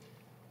dating,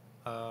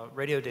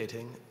 radio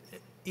dating,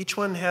 each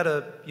one had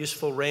a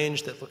useful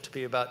range that looked to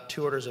be about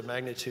 2 orders of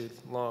magnitude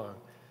long.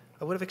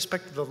 I would have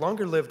expected the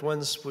longer-lived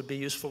ones would be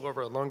useful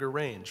over a longer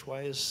range.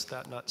 Why is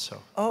that not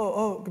so?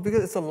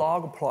 Because it's a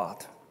log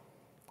plot.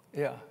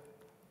 Yeah.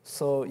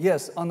 So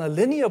yes, on a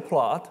linear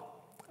plot,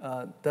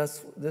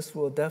 this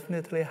will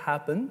definitely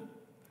happen.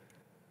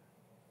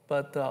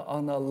 But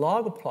on a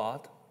log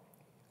plot,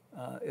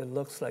 it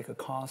looks like a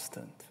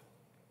constant,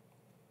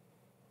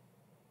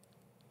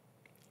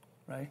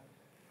 right?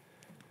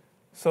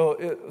 So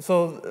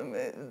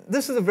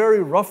this is a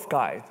very rough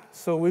guide.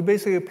 So we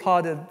basically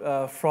plotted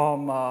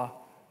from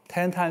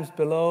 10 times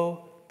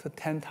below to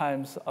 10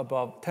 times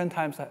above, 10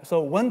 times,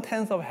 so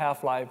 1/10 of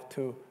half-life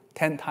to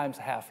 10 times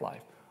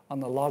half-life. On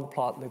the log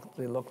plot,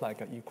 they look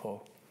like an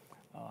equal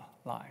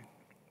line.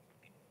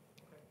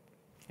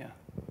 Yeah.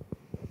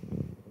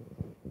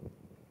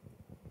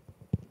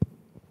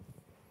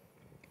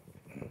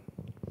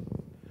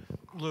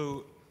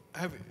 Lou,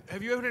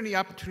 have you had any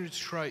opportunity to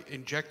try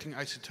injecting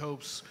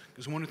isotopes?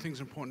 Because one of the things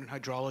important in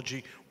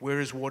hydrology, where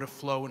is water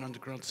flow in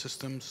underground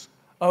systems?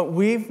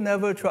 We've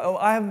never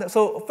tried.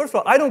 So first of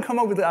all, I don't come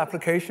up with the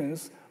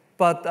applications,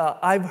 but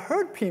I've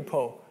heard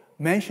people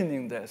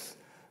mentioning this.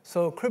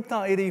 So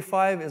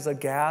krypton-85 is a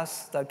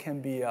gas that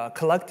can be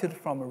collected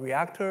from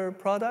reactor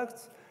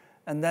products,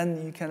 and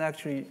then you can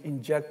actually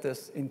inject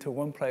this into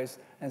one place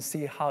and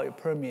see how it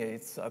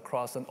permeates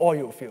across an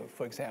oil field,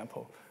 for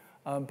example.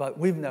 But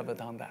we've never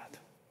done that.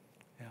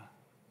 Yeah.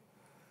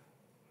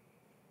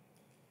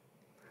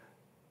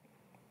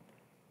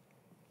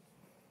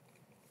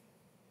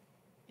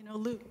 You know,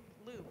 Lou,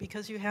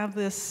 because you have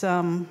this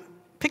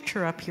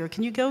picture up here,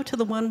 can you go to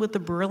the one with the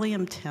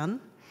beryllium-10?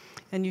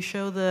 and you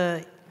show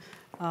the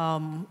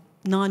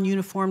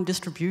non-uniform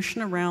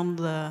distribution around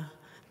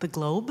the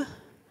globe.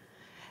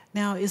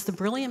 Now, is the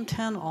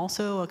beryllium-10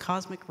 also a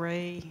cosmic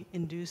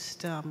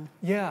ray-induced?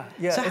 Yeah.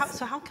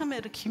 So how come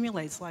it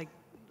accumulates like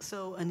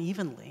so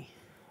unevenly?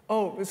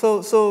 Oh,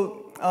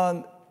 so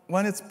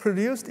when it's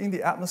produced in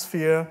the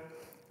atmosphere,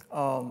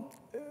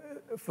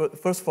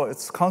 first of all,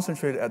 it's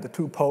concentrated at the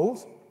 2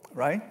 poles,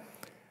 right?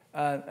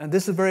 And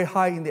this is very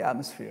high in the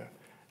atmosphere.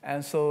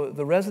 And so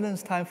the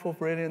residence time for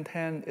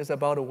beryllium-10 is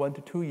about 1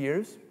 to 2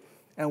 years.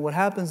 And what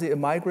happens is it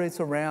migrates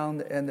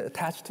around and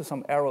attaches to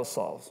some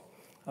aerosols,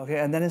 okay?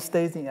 And then it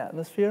stays in the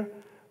atmosphere.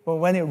 But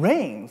when it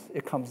rains,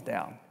 it comes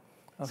down.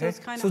 Okay? So it's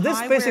kind so of this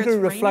high basically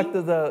where it's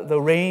reflected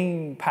the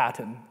rain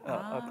pattern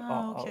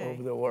okay.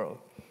 over the world.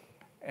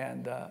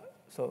 And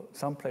so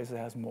some places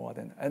has more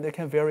than, and it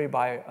can vary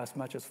by as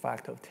much as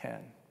factor of 10.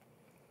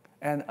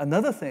 And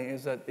another thing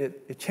is that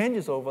it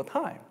changes over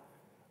time,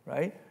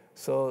 right?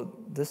 So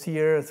this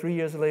year, 3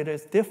 years later,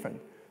 it's different.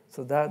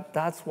 So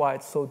that's why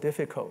it's so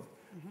difficult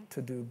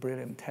to do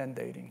beryllium-10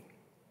 dating.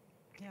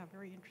 Yeah,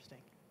 very interesting.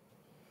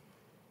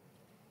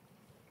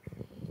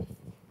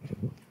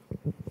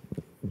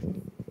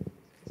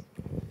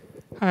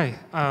 Hi.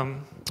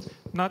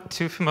 Not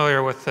too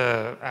familiar with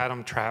the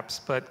atom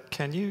traps, but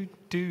can you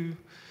do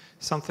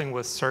something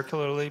with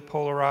circularly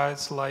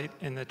polarized light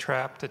in the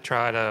trap to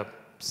try to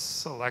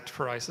select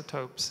for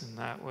isotopes in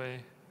that way?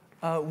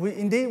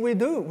 Indeed, we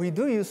do. We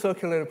do use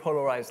circularly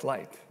polarized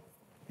light.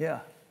 Yeah.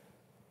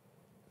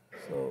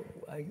 So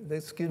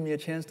this gives me a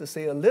chance to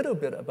say a little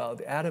bit about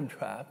the atom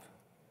trap.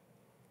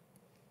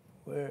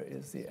 Where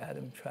is the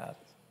atom trap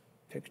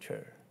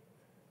picture?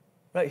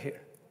 Right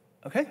here.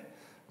 Okay.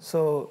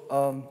 So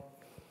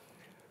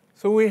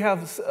we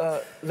have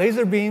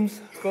laser beams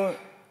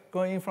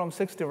going in from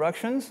 6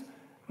 directions.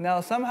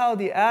 Now somehow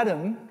the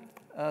atom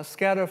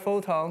scatter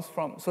photons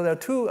from. So there are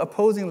 2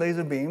 opposing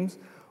laser beams.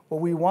 What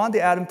we want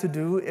the atom to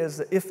do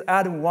is, if the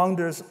atom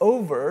wanders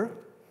over,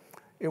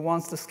 it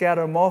wants to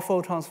scatter more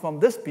photons from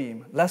this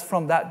beam, less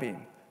from that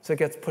beam. So it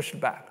gets pushed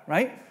back,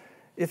 right?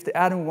 If the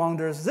atom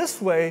wanders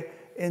this way,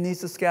 it needs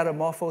to scatter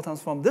more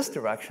photons from this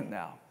direction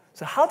now.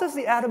 So how does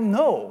the atom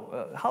know?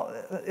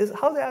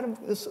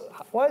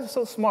 Why is it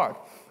so smart?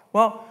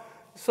 Well,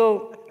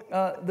 so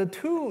the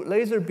 2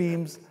 laser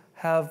beams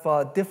have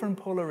different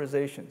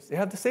polarizations. They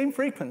have the same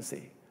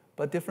frequency,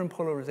 but different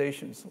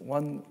polarizations.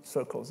 One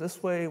circles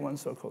this way, one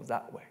circles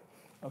that way,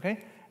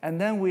 okay? And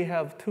then we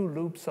have 2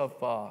 loops of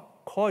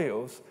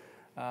coils.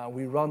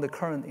 We run the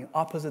current in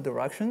opposite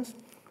directions.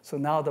 So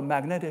now the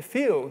magnetic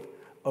field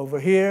over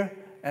here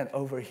and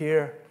over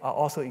here are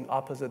also in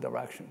opposite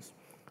directions.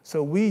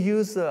 So we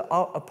use the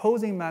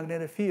opposing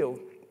magnetic field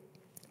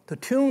to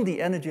tune the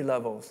energy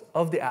levels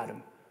of the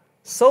atom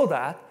so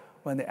that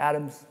when the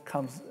atom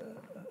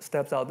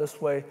steps out this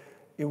way,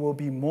 it will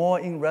be more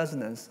in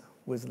resonance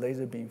with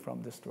laser beam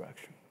from this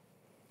direction.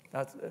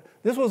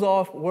 This was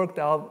all worked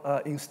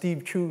out in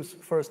Steve Chu's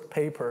first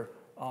paper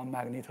on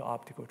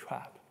magneto-optical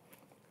trap.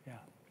 Yeah.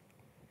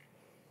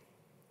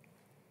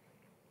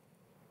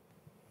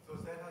 So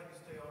is that how you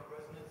stay on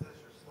resonance as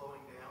you're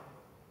slowing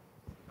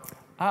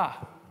down?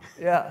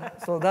 Yeah.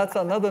 So that's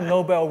another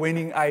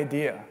Nobel-winning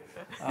idea.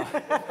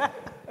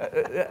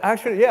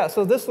 Actually, yeah.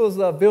 So this was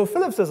Bill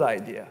Phillips's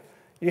idea.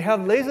 You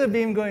have laser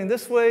beam going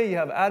this way. You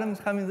have atoms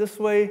coming this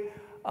way.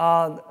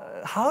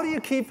 How do you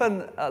keep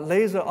a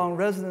laser on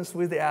resonance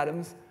with the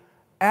atoms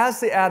as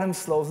the atom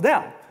slows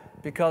down?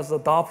 Because the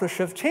Doppler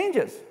shift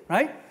changes,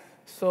 right?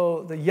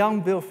 So the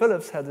young Bill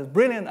Phillips had this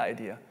brilliant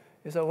idea.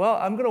 He said, well,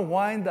 I'm going to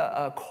wind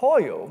a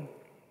coil,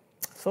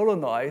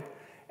 solenoid,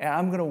 and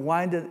I'm going to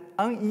wind it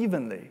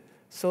unevenly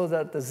so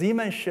that the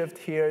Zeeman shift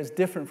here is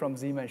different from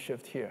Zeeman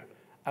shift here.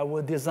 I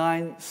will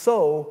design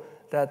so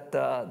that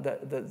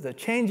the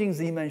changing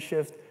Zeeman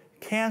shift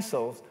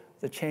cancels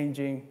the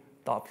changing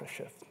Doppler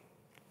shift.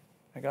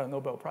 I got a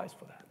Nobel Prize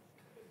for that.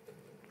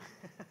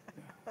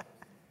 Yeah.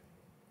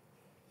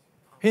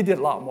 He did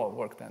a lot more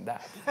work than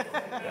that.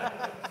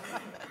 Yeah.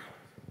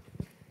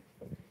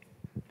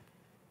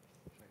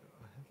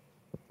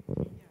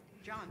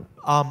 John.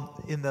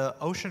 In the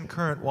ocean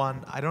current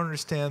one, I don't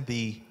understand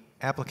the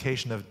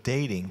application of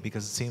dating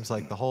because it seems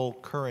like the whole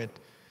current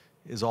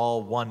is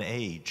all one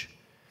age.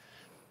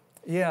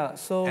 Yeah,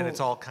 so... And it's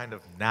all kind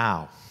of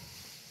now.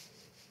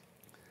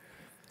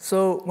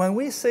 So when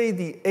we say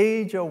the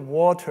age of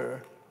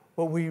water,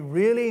 what we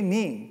really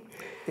mean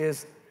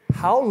is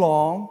how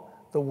long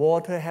the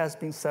water has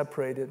been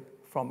separated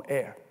from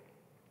air.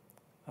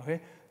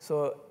 Okay?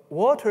 So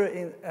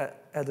water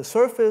at the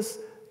surface,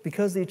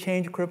 because they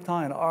change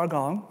krypton and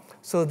argon,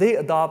 so they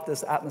adopt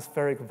this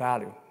atmospheric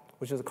value,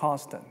 which is a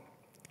constant.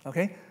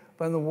 Okay?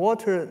 When the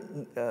water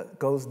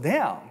goes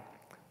down,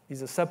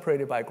 either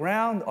separated by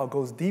ground or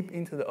goes deep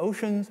into the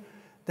oceans,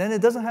 then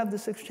it doesn't have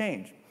this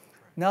exchange.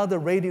 Now the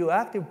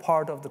radioactive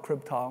part of the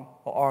krypton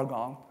or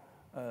argon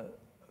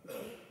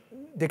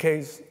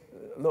decays,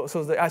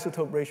 so the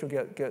isotope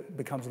ratio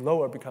becomes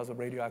lower because of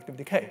radioactive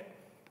decay.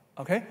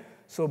 Okay?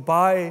 So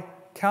by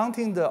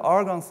counting the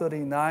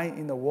argon-39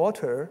 in the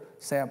water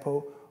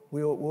sample,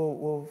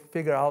 we'll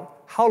figure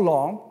out how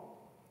long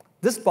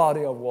this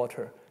body of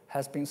water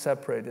has been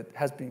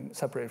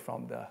separated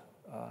from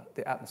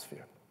the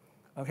atmosphere.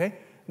 Okay?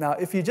 Now,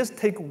 if you just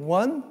take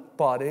one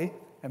body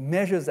and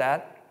measure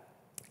that,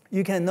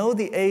 you can know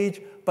the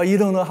age, but you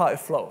don't know how it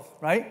flows,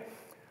 right?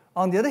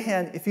 On the other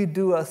hand, if you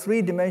do a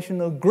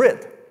three-dimensional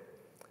grid,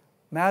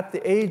 map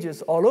the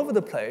ages all over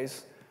the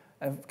place,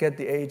 and get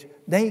the age,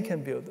 then you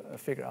can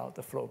figure out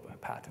the flow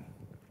pattern.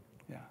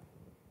 Yeah.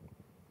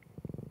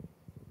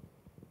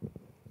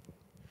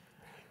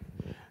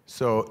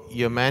 So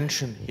you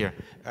mentioned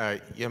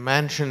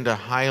a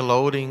high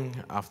loading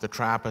of the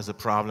trap as a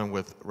problem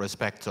with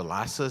respect to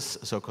losses,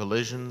 so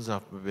collisions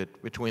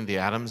between the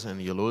atoms,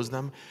 and you lose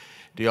them.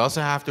 Do you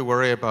also have to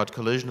worry about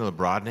collisional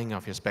broadening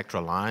of your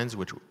spectral lines,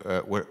 which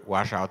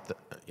wash out,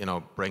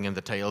 bring in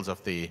the tails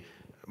of the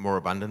more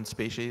abundant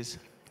species?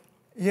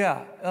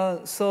 Yeah,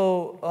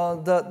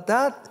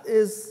 that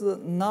is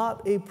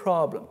not a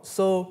problem.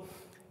 So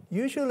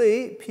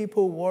usually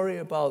people worry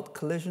about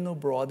collisional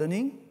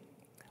broadening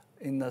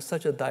in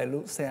such a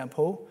dilute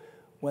sample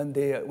when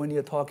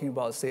you're talking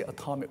about, say,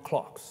 atomic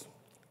clocks.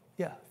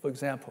 Yeah, for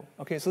example.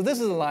 Okay, so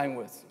this is the line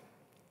width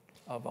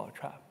of our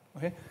trap.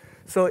 Okay,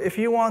 so if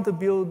you want to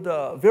build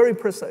very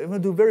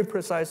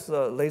precise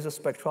laser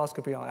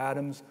spectroscopy on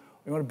atoms,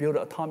 you want to build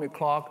an atomic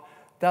clock,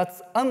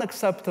 that's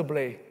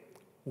unacceptably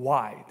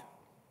wide.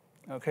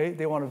 Okay,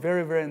 they want a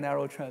very, very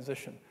narrow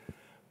transition.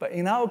 But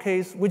in our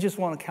case, we just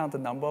want to count the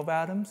number of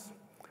atoms,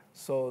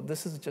 so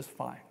this is just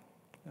fine,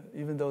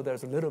 even though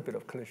there's a little bit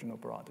of collisional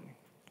broadening.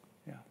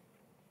 Yeah.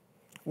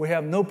 We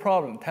have no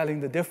problem telling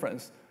the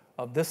difference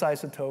of this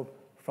isotope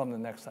from the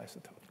next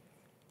isotope.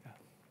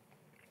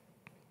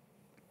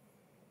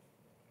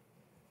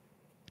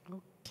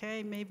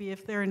 Okay, maybe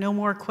if there are no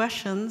more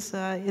questions,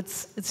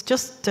 it's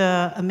just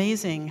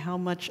amazing how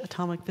much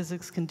atomic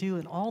physics can do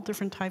in all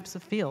different types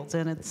of fields,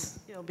 and it's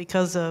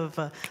because of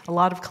a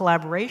lot of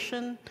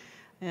collaboration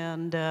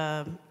and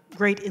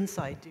great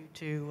insight due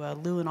to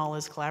Lou and all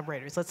his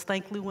collaborators. Let's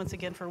thank Lou once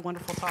again for a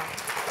wonderful talk.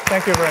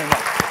 Thank you very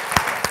much.